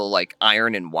like a little like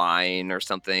Iron and Wine or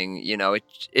something, you know,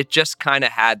 it just kind of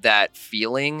had that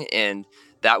feeling. And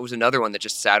that was another one that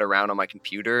just sat around on my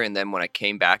computer. And then when I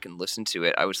came back and listened to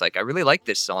it, I was like, I really like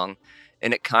this song.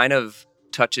 And it kind of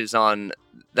touches on,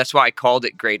 that's why I called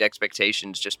it Great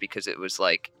Expectations, just because it was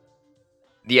like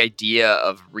the idea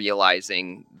of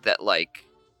realizing that like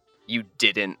you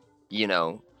didn't, you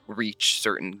know, reach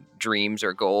certain dreams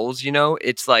or goals, you know,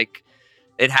 it's like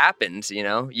it happens, you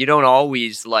know, you don't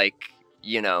always like,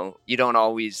 you know, you don't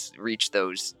always reach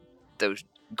those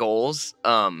goals.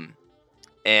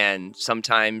 And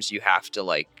sometimes you have to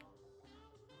like,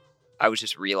 I was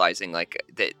just realizing like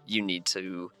that you need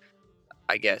to,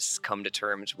 I guess, come to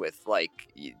terms with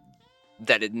like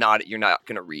that you're not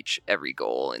going to reach every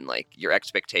goal, and like your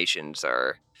expectations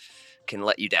can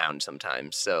let you down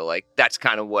sometimes. So like that's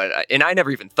kind of and I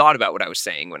never even thought about what I was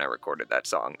saying when I recorded that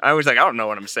song. I was like, I don't know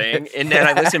what I'm saying. And then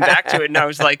I listened back to it and I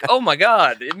was like, oh my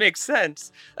God, it makes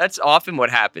sense. That's often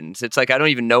what happens. It's like I don't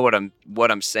even know what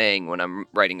I'm saying when I'm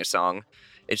writing a song.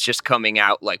 It's just coming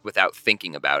out like without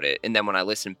thinking about it. And then when I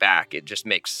listen back, it just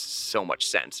makes so much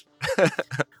sense.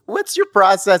 What's your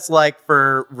process like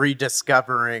for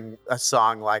rediscovering a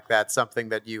song like that, something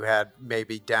that you had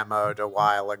maybe demoed a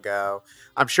while ago?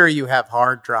 I'm sure you have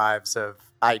hard drives of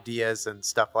ideas and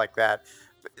stuff like that.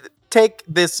 Take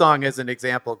this song as an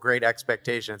example, Great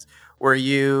Expectations. Were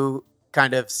you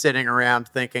kind of sitting around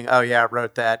thinking, oh yeah, I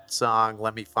wrote that song,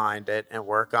 let me find it and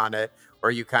work on it? Or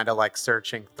are you kind of like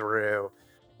searching through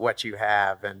what you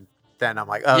have, and then I'm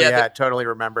like, oh yeah, I totally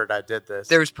remembered I did this.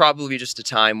 There was probably just a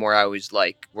time where I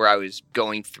was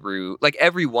going through, like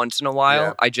every once in a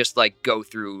while, I just like go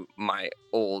through my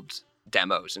old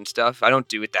demos and stuff. I don't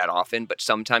do it that often, but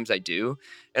sometimes I do.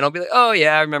 And I'll be like, oh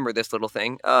yeah, I remember this little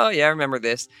thing. Oh yeah, I remember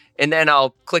this. And then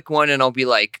I'll click one and I'll be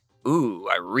like, ooh,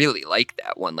 I really like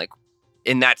that one. Like,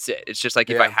 and that's it. It's just like,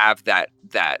 if I have that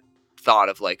thought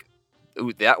of like,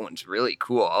 ooh, that one's really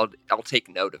cool, I'll take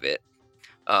note of it.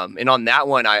 And on that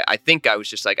one, I think I was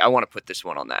just like, I want to put this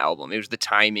one on the album. It was the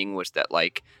timing was that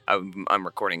like I'm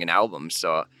recording an album.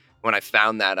 So when I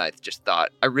found that, I just thought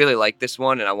I really like this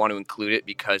one and I want to include it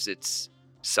because it's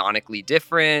sonically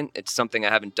different. It's something I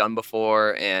haven't done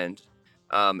before. And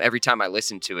every time I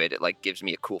listen to it, it like gives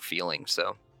me a cool feeling.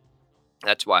 So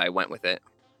that's why I went with it.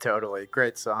 Totally.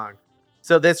 Great song.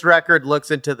 So this record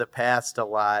looks into the past a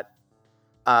lot.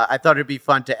 I thought it'd be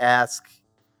fun to ask,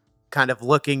 kind of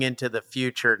looking into the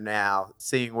future now,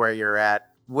 seeing where you're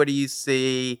at. What do you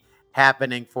see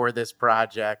happening for this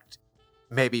project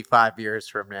maybe 5 years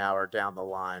from now or down the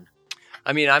line?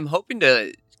 I mean, I'm hoping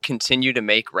to continue to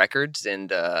make records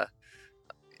and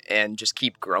just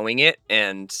keep growing it.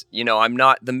 And, you know, I'm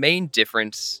not the main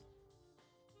difference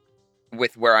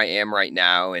with where I am right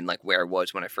now and like where I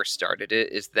was when I first started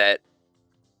it is that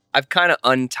I've kind of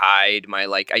untied my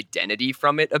like identity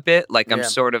from it a bit. Like I'm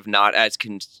sort of not as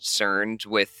concerned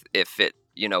with if it,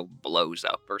 you know, blows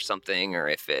up or something, or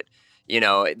if it, you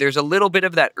know, there's a little bit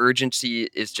of that urgency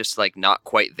is just like not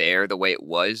quite there the way it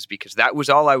was, because that was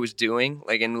all I was doing.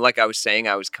 Like, and like I was saying,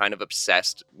 I was kind of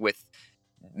obsessed with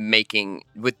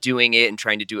doing it and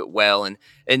trying to do it well. And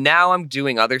now I'm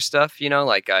doing other stuff, you know,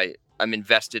 like I'm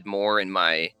invested more in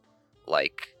my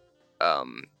like,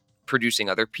 producing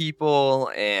other people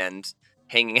and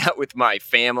hanging out with my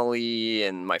family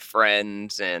and my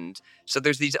friends. And so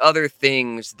there's these other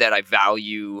things that I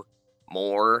value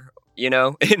more, you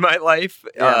know, in my life,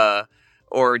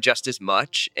 or just as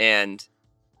much. And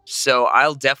so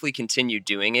I'll definitely continue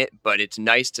doing it, but it's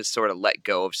nice to sort of let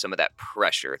go of some of that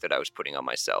pressure that I was putting on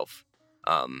myself.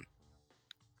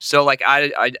 So like,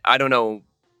 I don't know,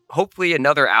 hopefully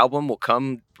another album will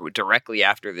come directly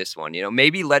after this one, you know,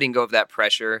 maybe letting go of that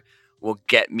pressure will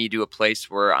get me to a place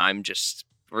where I'm just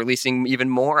releasing even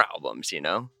more albums, you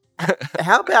know?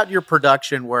 How about your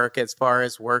production work as far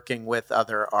as working with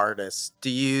other artists? Do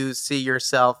you see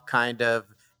yourself kind of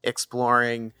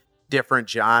exploring different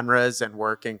genres and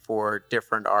working for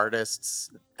different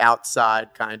artists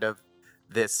outside kind of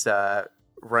this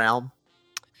realm?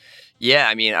 Yeah,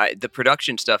 I mean, the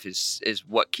production stuff is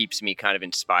what keeps me kind of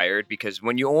inspired, because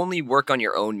when you only work on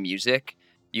your own music,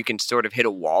 you can sort of hit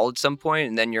a wall at some point,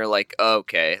 and then you're like, oh,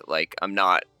 okay, like I'm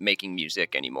not making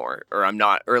music anymore,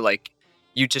 or like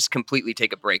you just completely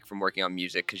take a break from working on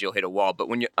music because you'll hit a wall. But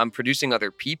when I'm producing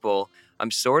other people,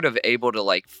 I'm sort of able to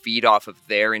like feed off of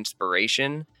their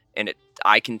inspiration, and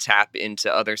I can tap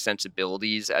into other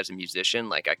sensibilities as a musician.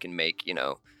 Like I can make, you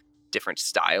know, different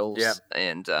styles,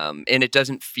 and it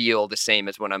doesn't feel the same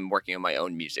as when I'm working on my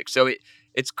own music. So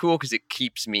it's cool because it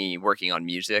keeps me working on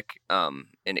music, and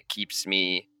it keeps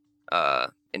me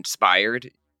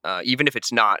inspired. Even if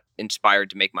it's not inspired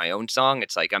to make my own song,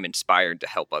 it's like I'm inspired to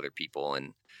help other people.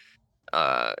 And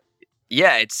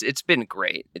it's been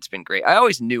great. It's been great. I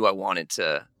always knew I wanted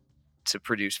to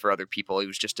produce for other people. It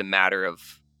was just a matter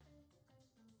of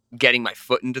getting my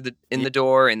foot in the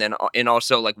door, and then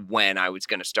also like when I was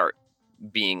going to start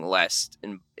being less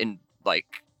in like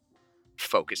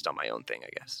focused on my own thing, I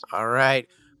guess. All right.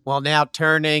 Well, now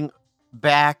turning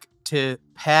back to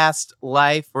past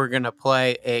life, we're going to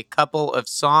play a couple of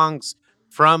songs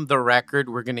from the record.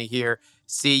 We're going to hear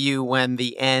See You When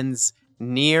the End's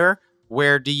Near,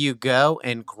 Where Do You Go,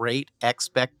 and Great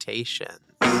Expectations.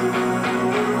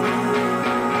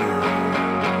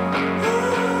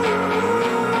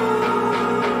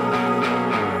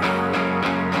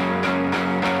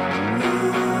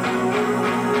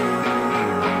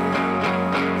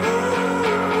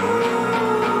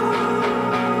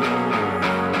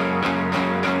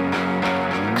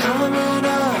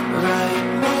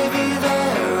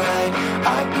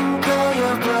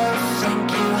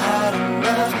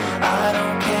 I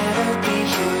don't care to be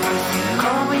here with you.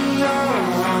 Call me your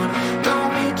one,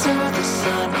 don't be to the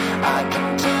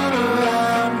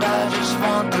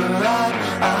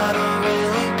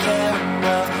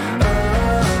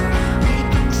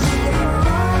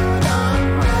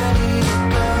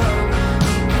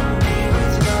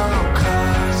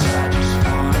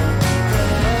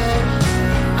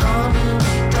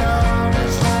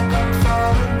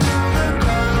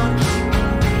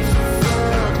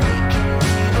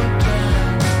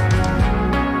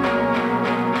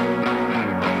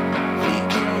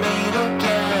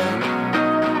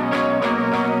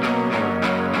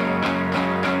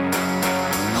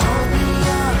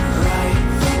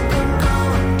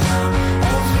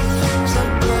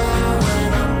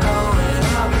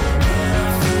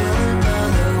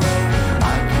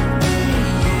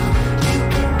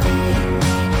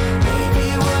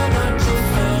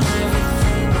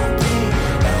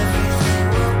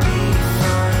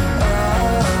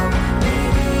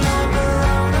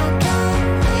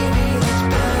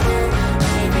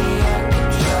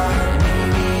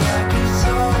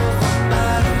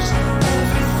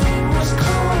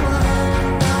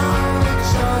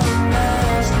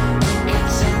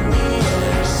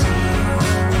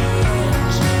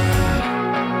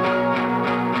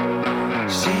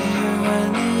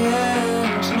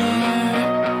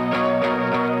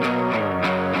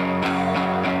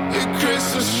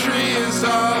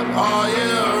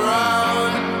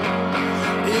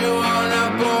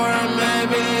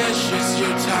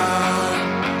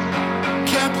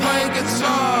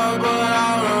guitar, but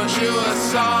I wrote you a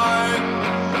song.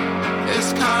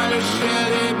 It's kinda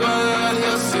shitty, but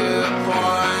you'll see the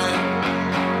point.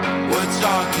 We're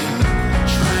talking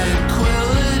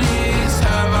tranquilities.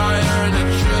 Have I earned a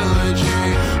trilogy?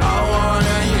 I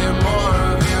wanna hear more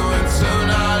of you and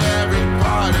tune out every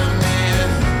part of me.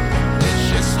 It's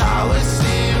just how it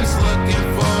seems, looking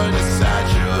for the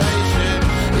saturation.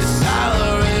 Your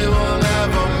salary will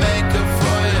never make up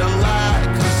for your lack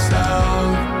of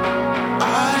self.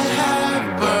 I have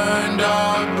burned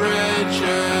all bridges.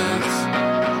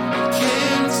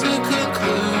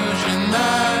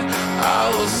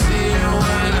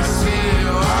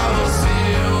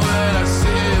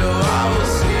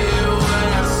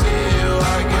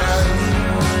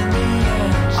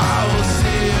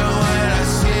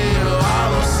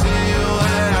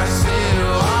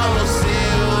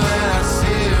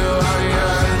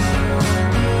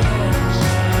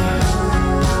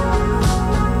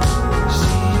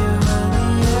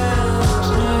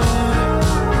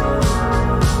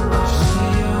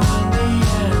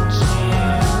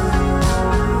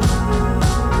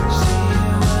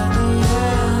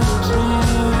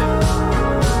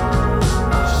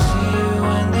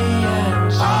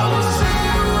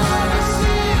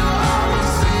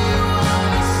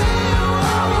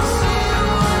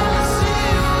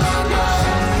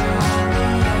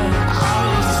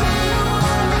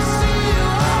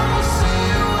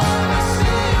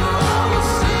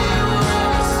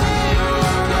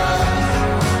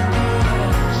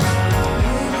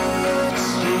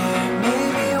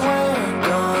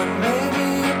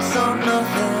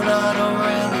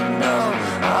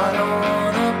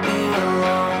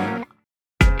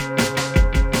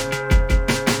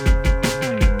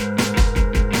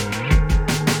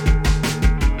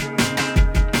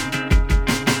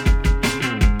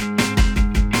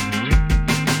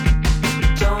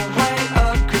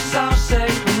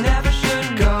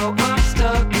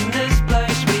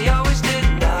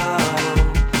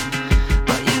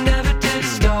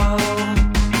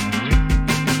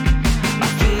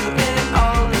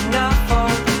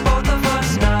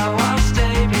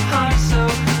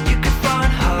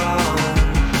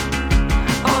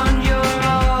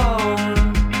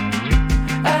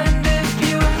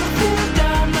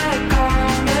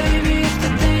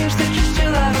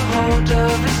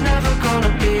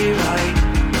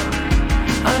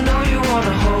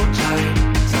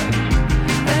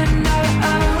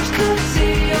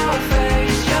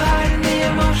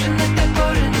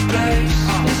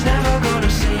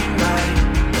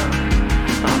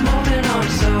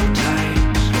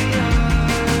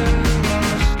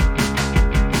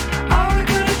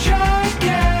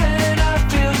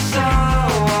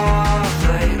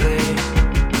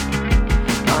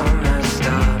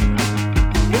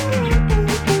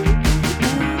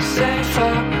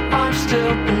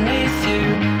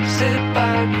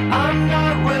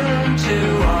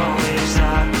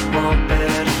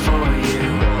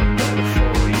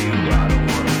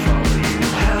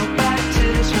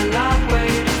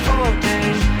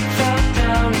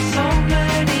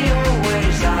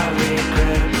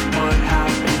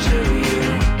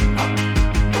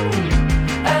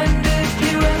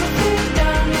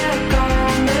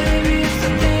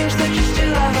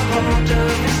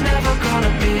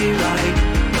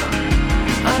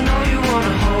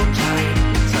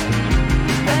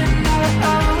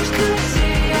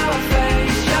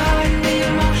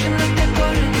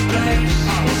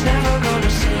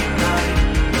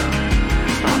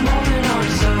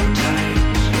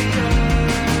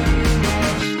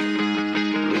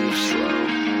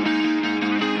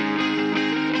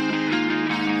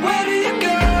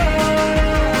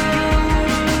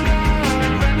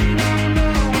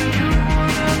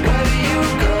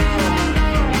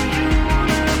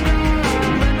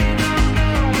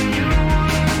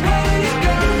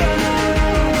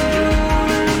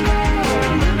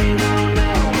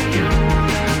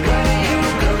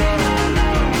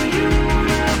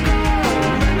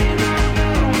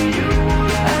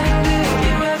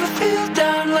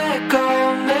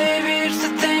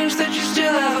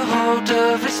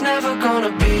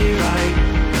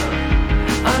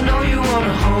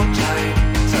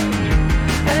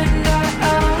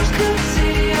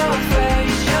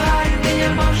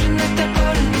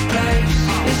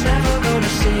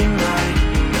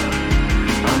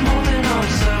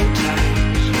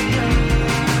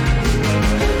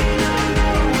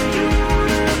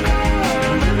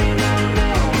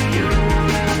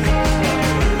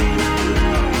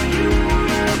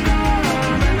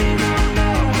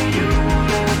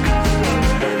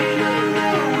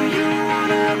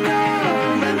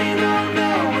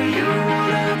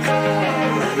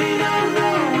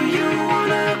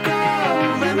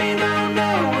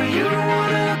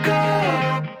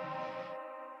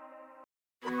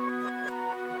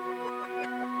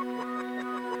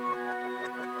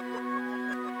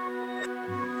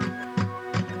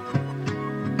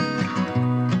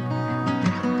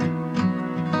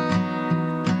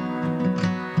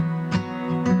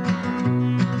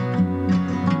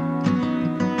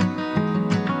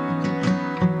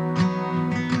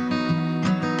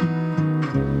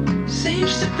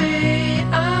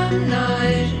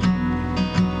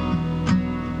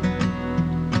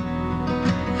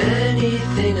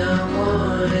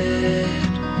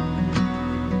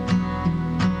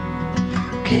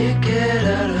 can't get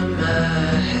out of my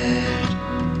head.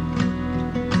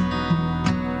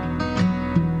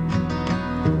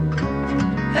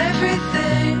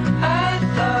 Everything I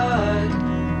thought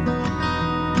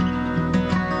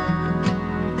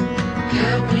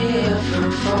kept me up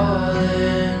from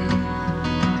falling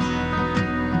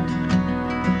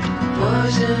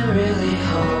wasn't really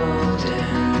holding.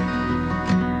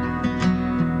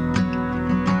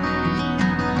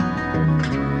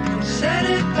 Set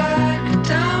it back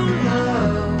down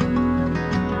low.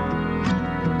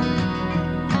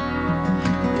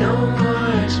 No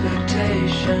more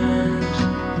expectations.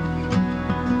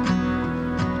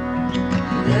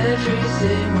 And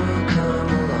everything will come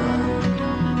along.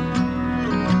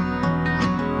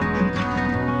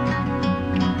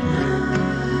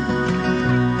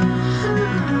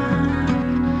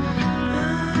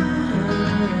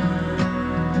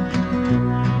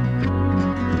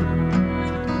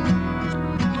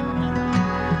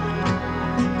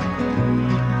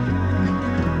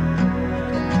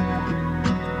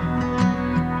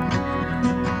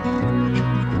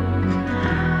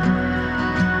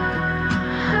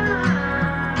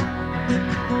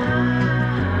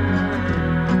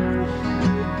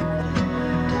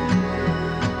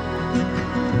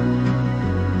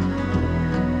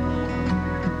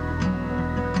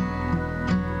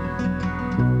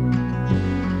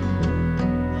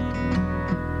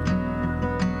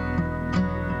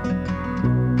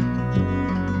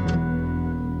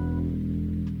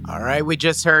 All right, we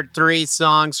just heard 3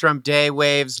 songs from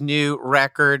Daywave's new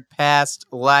record, Past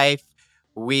Life.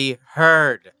 We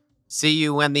heard See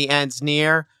You When the End's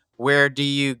Near, Where Do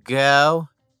You Go,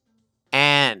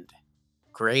 and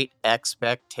Great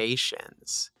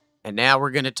Expectations. And now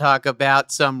we're going to talk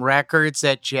about some records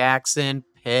that Jackson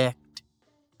picked.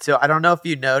 So I don't know if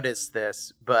you noticed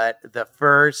this, but the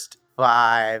first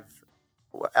 4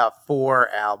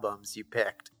 albums you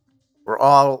picked were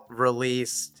all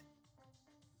released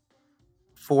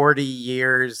 40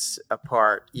 years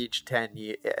apart,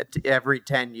 every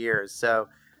 10 years. So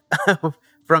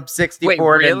from 64 Wait, to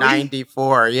really?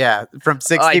 94. Yeah, from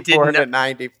 64 to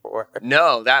 94.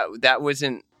 No, that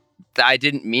wasn't. I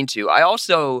didn't mean to. I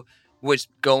also was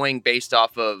going based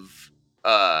off of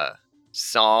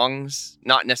songs,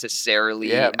 not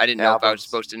necessarily. Yeah, I didn't know if I was albums.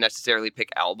 supposed to necessarily pick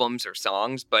albums or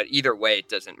songs, but either way, it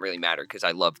doesn't really matter because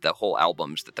I love the whole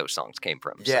albums that those songs came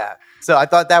from. so. Yeah. So I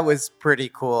thought that was pretty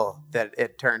cool that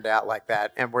it turned out like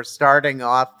that. And we're starting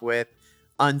off with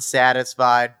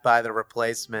Unsatisfied by the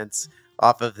Replacements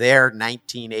off of their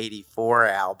 1984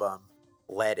 album,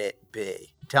 Let It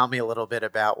Be. Tell me a little bit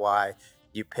about why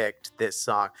you picked this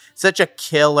song. Such a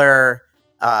killer,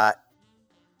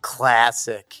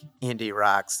 classic indie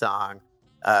rock song.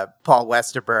 Paul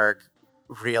Westerberg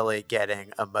really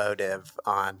getting emotive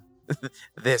on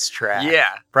this track.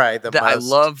 Yeah. Probably the most. I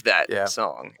love that yeah.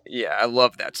 song. Yeah, I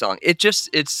love that song.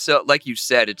 It's so, like you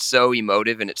said, it's so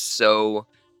emotive and it's so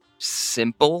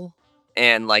simple.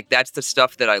 And like, that's the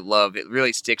stuff that I love. It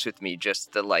really sticks with me.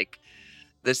 Just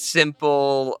the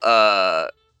simple,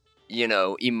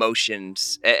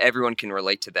 emotions. Everyone can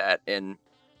relate to that. And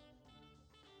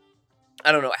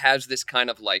I don't know, it has this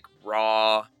kind of like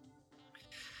raw,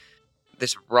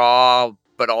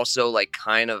 but also like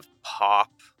kind of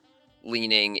pop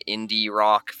leaning indie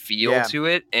rock feel to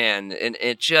it. And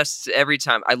it just, every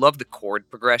time, I love the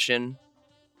chord progression.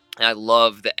 And I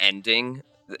love the ending.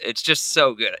 It's just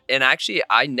so good. And actually,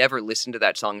 I never listened to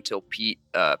that song until Pete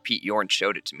Yorn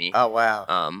showed it to me. Oh,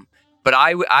 wow. But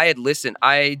I had listened.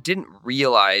 I didn't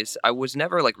realize, I was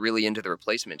never like really into the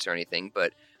Replacements or anything.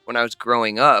 But when I was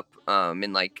growing up,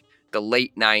 in like the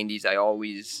late 90s, I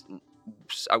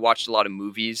watched a lot of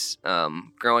movies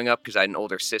growing up because I had an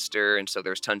older sister. And so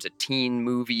there's tons of teen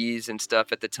movies and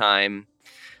stuff at the time.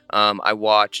 I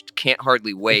watched Can't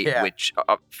Hardly Wait, which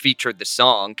featured the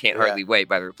song Can't Hardly Wait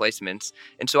by the Replacements.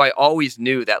 And so I always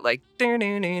knew that like, and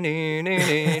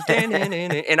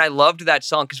I loved that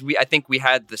song because I think we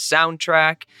had the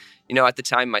soundtrack. At the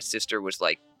time, my sister was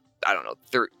like, I don't know,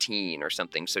 13 or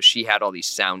something. So she had all these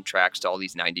soundtracks to all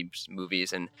these 90s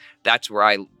movies. And that's where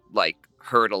I like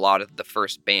heard a lot of the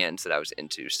first bands that I was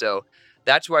into. So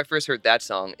that's where I first heard that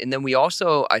song. And then I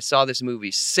saw this movie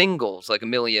Singles like a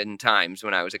million times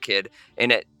when I was a kid.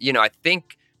 And I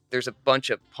think there's a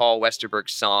bunch of Paul Westerberg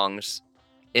songs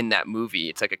in that movie.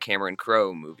 It's like a Cameron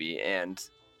Crowe movie. And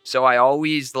so I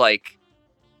always like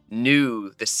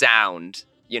knew the sound,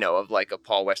 of like a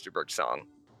Paul Westerberg song.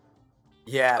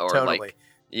 Yeah, Or totally. like,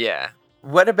 yeah.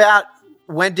 What about,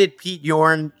 when did Pete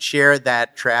Yorn share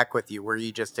that track with you? Were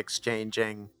you just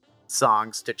exchanging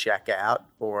songs to check out,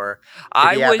 or did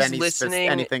I he have was listening.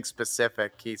 anything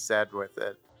specific he said with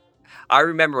it? I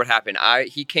remember what happened.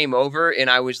 He came over and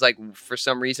I was like, for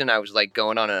some reason, I was like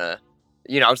going on I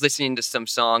was listening to some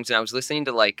songs and I was listening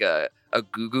to like a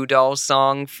Goo Goo Dolls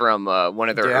song from one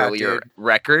of their earlier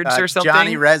records or something.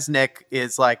 Johnny Resnick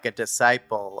is like a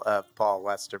disciple of Paul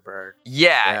Westerberg.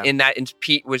 Yeah. And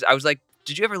Pete I was like,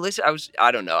 did you ever listen?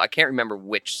 I don't know. I can't remember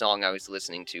which song I was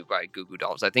listening to by Goo Goo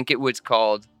Dolls. I think it was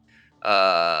called,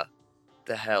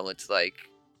 it's like,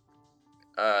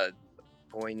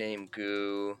 Boy Named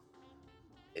Goo.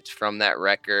 It's from that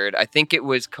record. I think it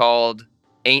was called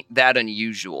Ain't That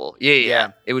Unusual.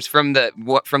 Yeah. It was from the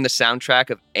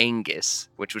soundtrack of Angus,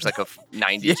 which was like a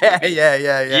 90s movie.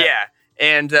 Yeah.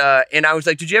 And I was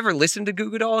like, did you ever listen to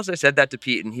Goo Goo Dolls? I said that to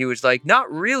Pete, and he was like,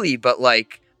 not really, but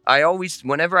like, I always,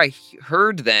 whenever I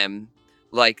heard them,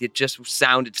 like, it just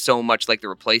sounded so much like the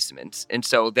Replacements. And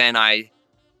so then and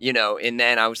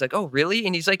then I was like, oh, really?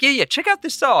 And he's like, yeah, check out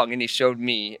this song. And he showed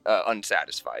me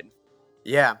Unsatisfied.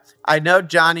 Yeah. I know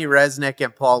Johnny Resnick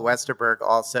and Paul Westerberg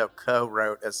also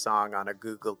co-wrote a song on a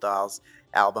Goo Goo Dolls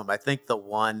album. I think the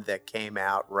one that came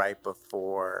out right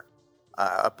before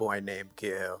A Boy Named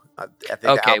Goo. I think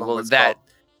the album was called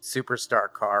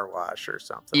Superstar Car Wash or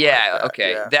something. Yeah, like that.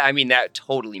 okay. Yeah. That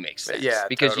totally makes sense. Yeah,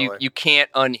 because totally. you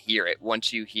can't unhear it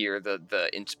once you hear the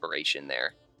inspiration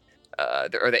there.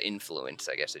 Or the influence,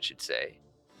 I guess I should say.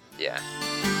 Yeah.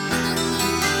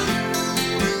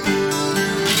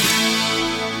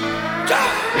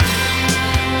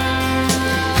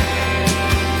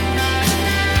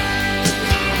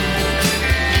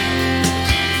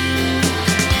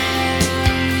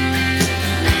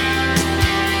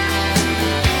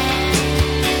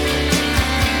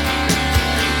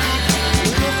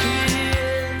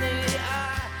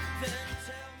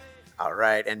 All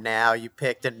right, and now you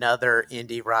picked another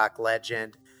indie rock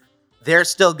legend. They're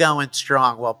still going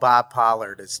strong, while Bob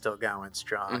Pollard is still going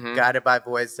strong. Mm-hmm. Guided by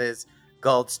Voices,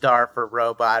 Gold Star for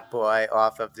Robot Boy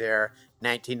off of their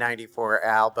 1994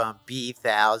 album,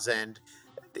 B-1000.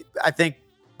 I think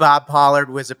Bob Pollard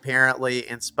was apparently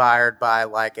inspired by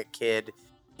like a kid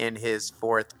in his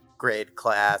 4th grade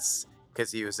class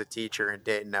because he was a teacher in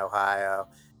Dayton, Ohio.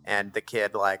 And the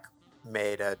kid like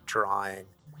made a drawing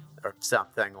or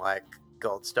something like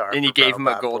Gold Star. And he gave him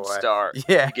a gold star.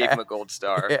 Yeah. He gave him a gold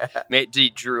star. Yeah. He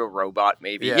drew a robot,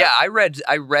 maybe. Yeah. Yeah, I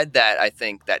read that, I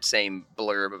think, that same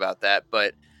blurb about that,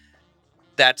 but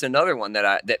that's another one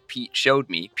that Pete showed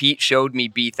me. Pete showed me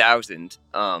B-1000,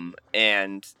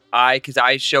 and because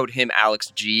I showed him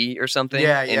Alex G or something,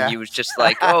 and he was just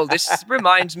like, "Oh, this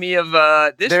reminds me of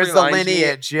this." There's the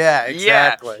lineage, yeah,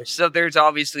 exactly. Yeah. So there's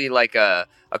obviously like a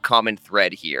common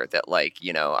thread here that, like,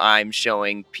 I'm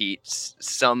showing Pete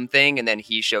something, and then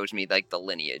he shows me like the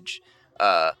lineage.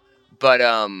 Yeah,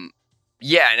 and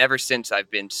ever since I've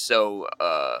been so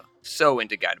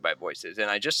into Guided by Voices,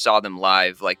 and I just saw them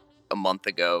live like a month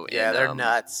ago. Yeah, they're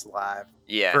nuts live.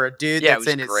 Yeah, for a dude that's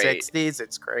in his 60s,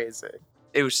 it's crazy.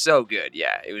 It was so good.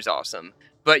 Yeah, it was awesome.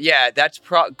 But yeah, that's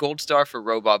Gold Star for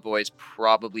Robot Boy is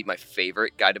probably my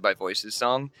favorite Guided by Voices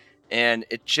song. And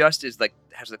it just is like,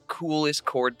 has the coolest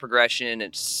chord progression.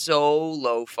 It's so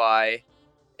lo-fi.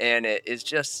 And it is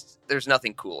just, there's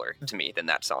nothing cooler to me than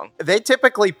that song. They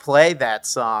typically play that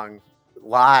song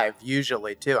live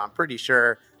usually too. I'm pretty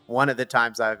sure one of the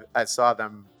times I saw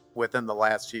them within the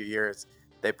last few years,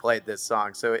 they played this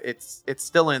song. So it's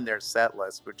still in their set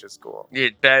list, which is cool. Yeah,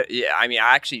 I mean,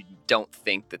 I actually don't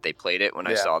think that they played it when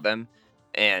I saw them.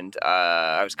 And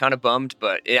I was kind of bummed,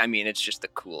 but it's just the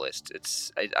coolest.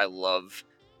 I love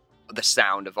the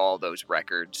sound of all those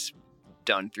records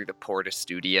done through the Porta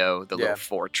Studio, the little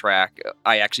 4-track.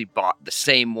 I actually bought the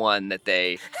same one that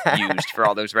they used for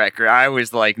all those records. I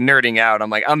was like nerding out. I'm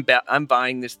like, I'm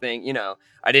buying this thing.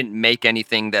 I didn't make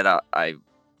anything that I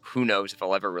who knows if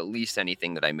I'll ever release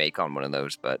anything that I make on one of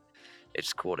those, but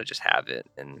it's cool to just have it.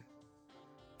 And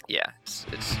yeah, it's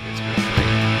really great.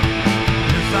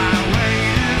 If I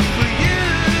waited for you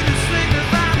to sing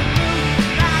about the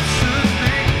moon, I should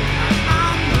think I'm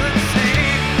on the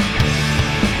tape.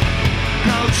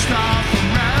 Gold star for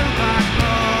Robot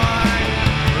Boy,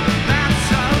 but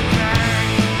that's okay.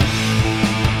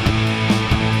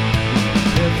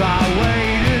 If I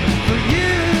waited for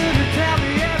you to tell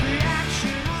me every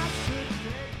action I should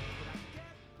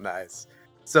take. Nice.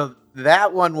 So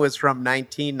that one was from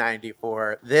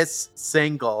 1994. This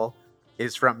single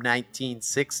is from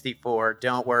 1964,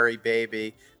 Don't Worry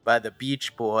Baby, by the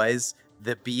Beach Boys,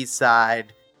 the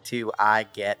B-side to I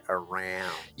Get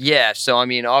Around. Yeah, so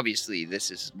obviously this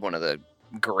is one of the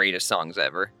greatest songs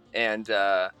ever. And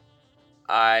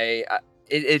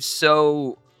it's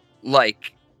so,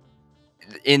 like,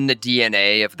 in the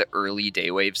DNA of the early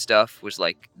Daywave stuff was,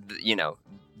 like,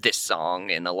 this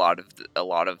song and a lot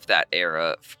of that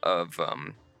era of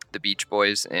the Beach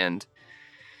Boys. And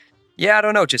yeah, I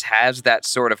don't know, it just has that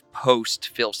sort of post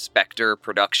Phil Spector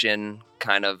production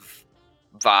kind of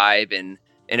vibe, and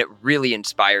it really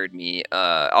inspired me.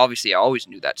 Obviously, I always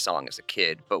knew that song as a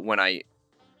kid, but when I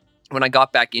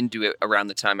got back into it around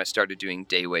the time I started doing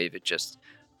Daywave, it just,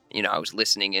 I was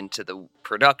listening into the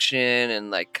production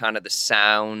and like kind of the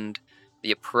sound,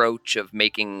 the approach of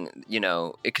making,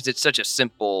 because it's such a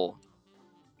simple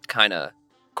kind of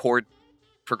chord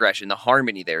progression. The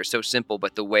harmony there is so simple,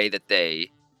 but the way that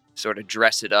they sort of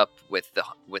dress it up with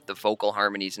the vocal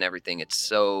harmonies and everything, it's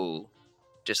so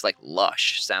just like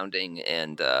lush sounding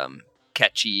and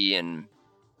catchy, and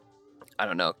I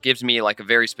don't know, it gives me like a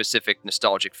very specific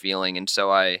nostalgic feeling. And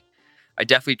so I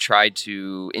definitely tried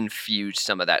to infuse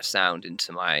some of that sound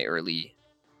into my early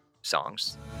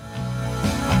songs.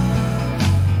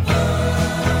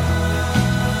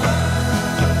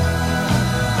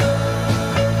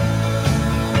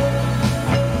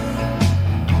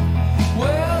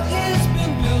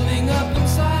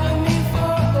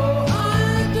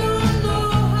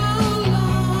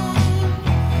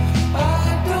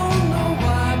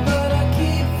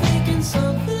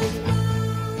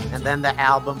 And then the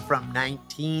album from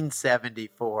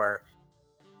 1974,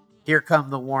 Here Come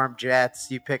the Warm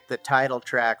Jets. You picked the title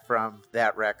track from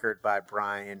that record by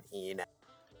Brian Eno.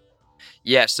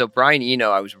 Yeah, so Brian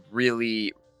Eno, I was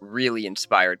really, really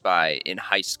inspired by in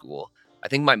high school. I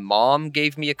think my mom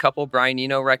gave me a couple Brian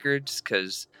Eno records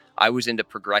because I was into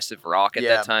progressive rock at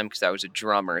that time because I was a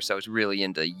drummer. So I was really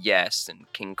into Yes and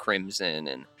King Crimson.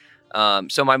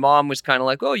 And so my mom was kind of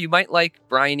like, oh, you might like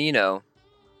Brian Eno.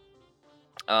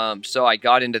 So I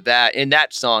got into that, and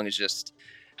that song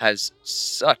has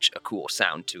such a cool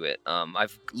sound to it.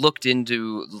 I've looked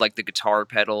into like the guitar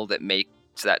pedal that makes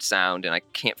that sound, and I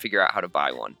can't figure out how to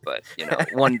buy one, but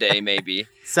one day maybe.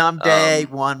 Someday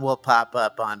one will pop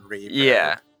up on Reverb.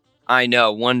 Yeah, I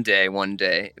know, one day.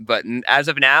 But as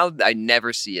of now, I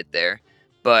never see it there.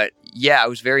 But yeah, I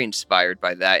was very inspired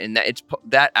by that, and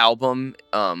that album,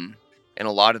 and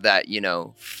a lot of that,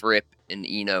 Fripp and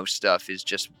Eno stuff is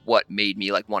just what made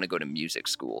me like want to go to music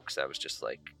school, because I was just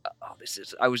like,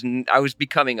 I was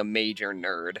becoming a major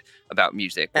nerd about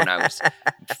music when I was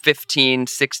 15,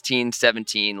 16,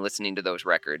 17, listening to those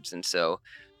records. And so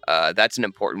that's an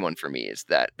important one for me, is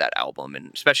that album, and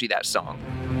especially that song.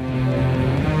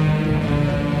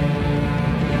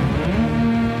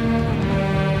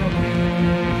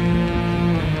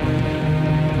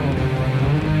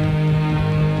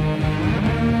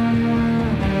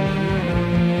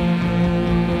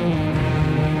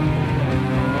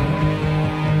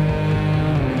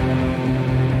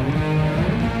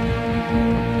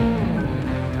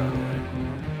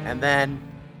 And then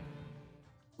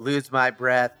Lose My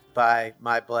Breath by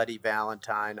My Bloody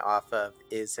Valentine off of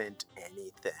Isn't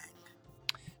Anything.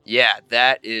 Yeah,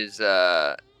 that is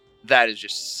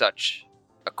just such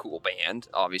a cool band,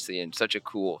 obviously, and such a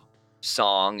cool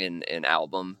song and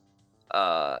album.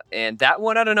 And that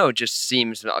one, I don't know, just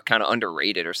seems kind of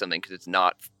underrated or something, because it's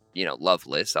not,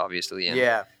 Loveless, obviously. And,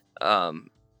 yeah.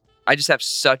 I just have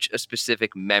such a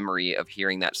specific memory of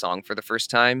hearing that song for the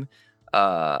first time.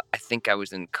 I think I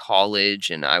was in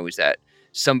college and I was at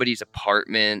somebody's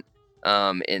apartment,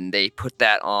 and they put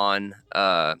that on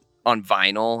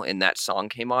vinyl, and that song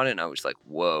came on, and I was like,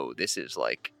 whoa, this is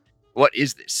like, what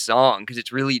is this song? Because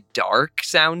it's really dark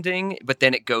sounding, but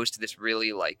then it goes to this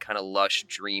really like kind of lush,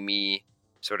 dreamy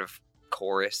sort of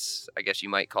chorus, I guess you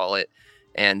might call it.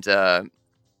 And I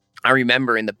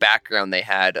remember in the background they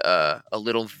had a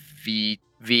little VHS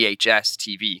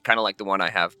TV, kind of like the one I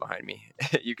have behind me.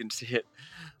 You can see it.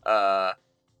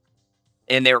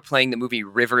 And they were playing the movie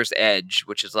River's Edge,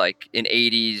 which is like an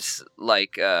 80s,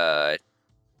 like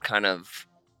kind of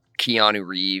Keanu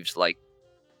Reeves, like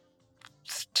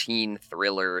teen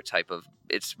thriller type of,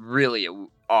 it's really a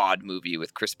odd movie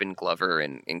with Crispin Glover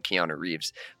and Keanu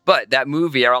Reeves. But that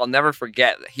movie, I'll never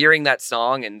forget hearing that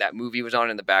song, and that movie was on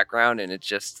in the background, and it's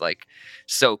just like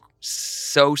so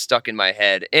stuck in my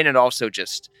head. And it also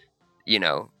just,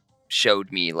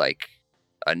 showed me like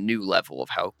a new level of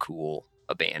how cool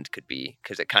a band could be,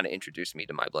 because it kind of introduced me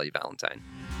to My Bloody Valentine.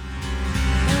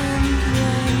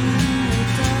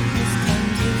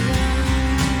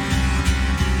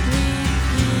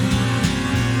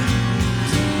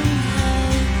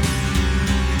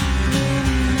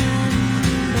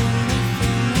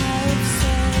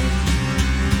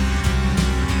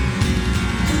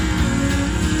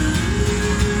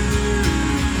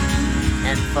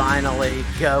 finally,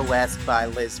 Go West by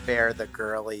Liz Phair, the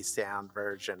girly sound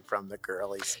version from the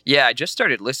Girlies. Yeah, I just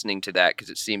started listening to that because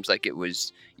it seems like it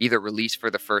was either released for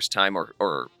the first time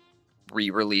or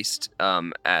re-released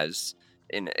as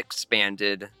an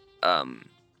expanded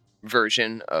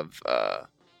version of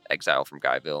Exile from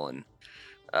Guyville. And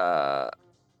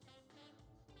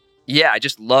yeah, I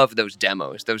just love those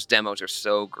demos. Those demos are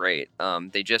so great.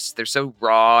 They're so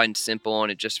raw and simple,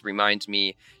 and it just reminds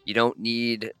me you don't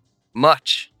need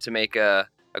much to make a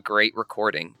great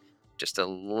recording. Just a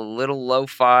little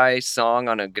lo-fi song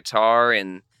on a guitar,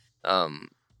 and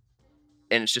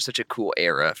it's just such a cool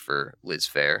era for Liz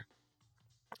Phair.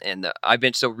 And I've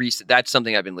been so recent. That's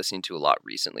something I've been listening to a lot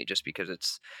recently, just because it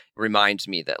reminds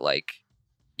me that like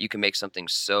you can make something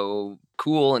so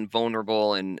cool and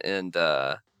vulnerable and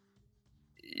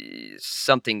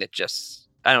something that just,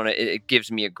 I don't know, it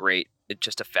gives me it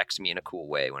just affects me in a cool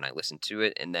way when I listen to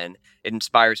it. And then it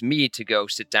inspires me to go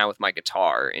sit down with my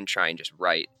guitar and try and just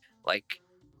write like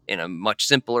in a much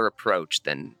simpler approach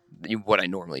than what I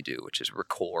normally do, which is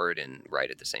record and write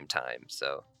at the same time.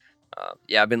 So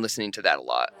yeah, I've been listening to that a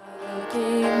lot.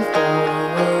 Looking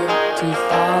forward to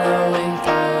following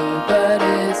through, but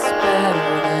it's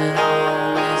better than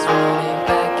always running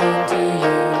back into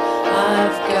you.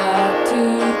 I've got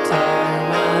to tear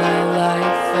my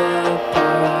life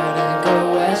apart and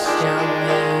go west, young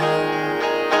man.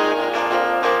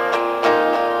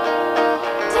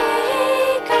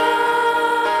 Take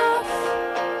off.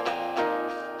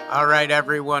 All right,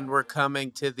 everyone, we're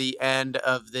coming to the end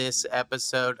of this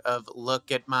episode of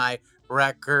Look at My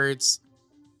Records.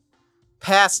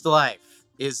 Past Life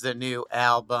is the new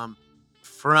album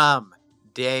from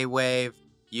Daywave.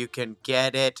 You can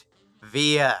get it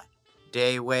via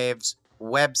Daywave's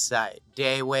website,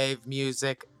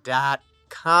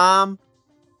 daywavemusic.com,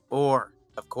 or,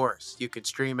 of course, you can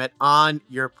stream it on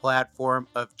your platform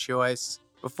of choice.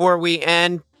 Before we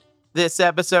end this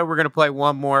episode, we're going to play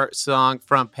one more song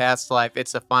from Past Life.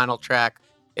 It's the final track.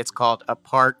 It's called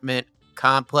Apartment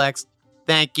Complex.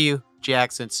 Thank you,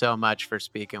 Jackson, so much for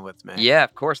speaking with me. Yeah,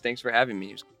 of course. Thanks for having me.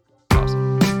 It was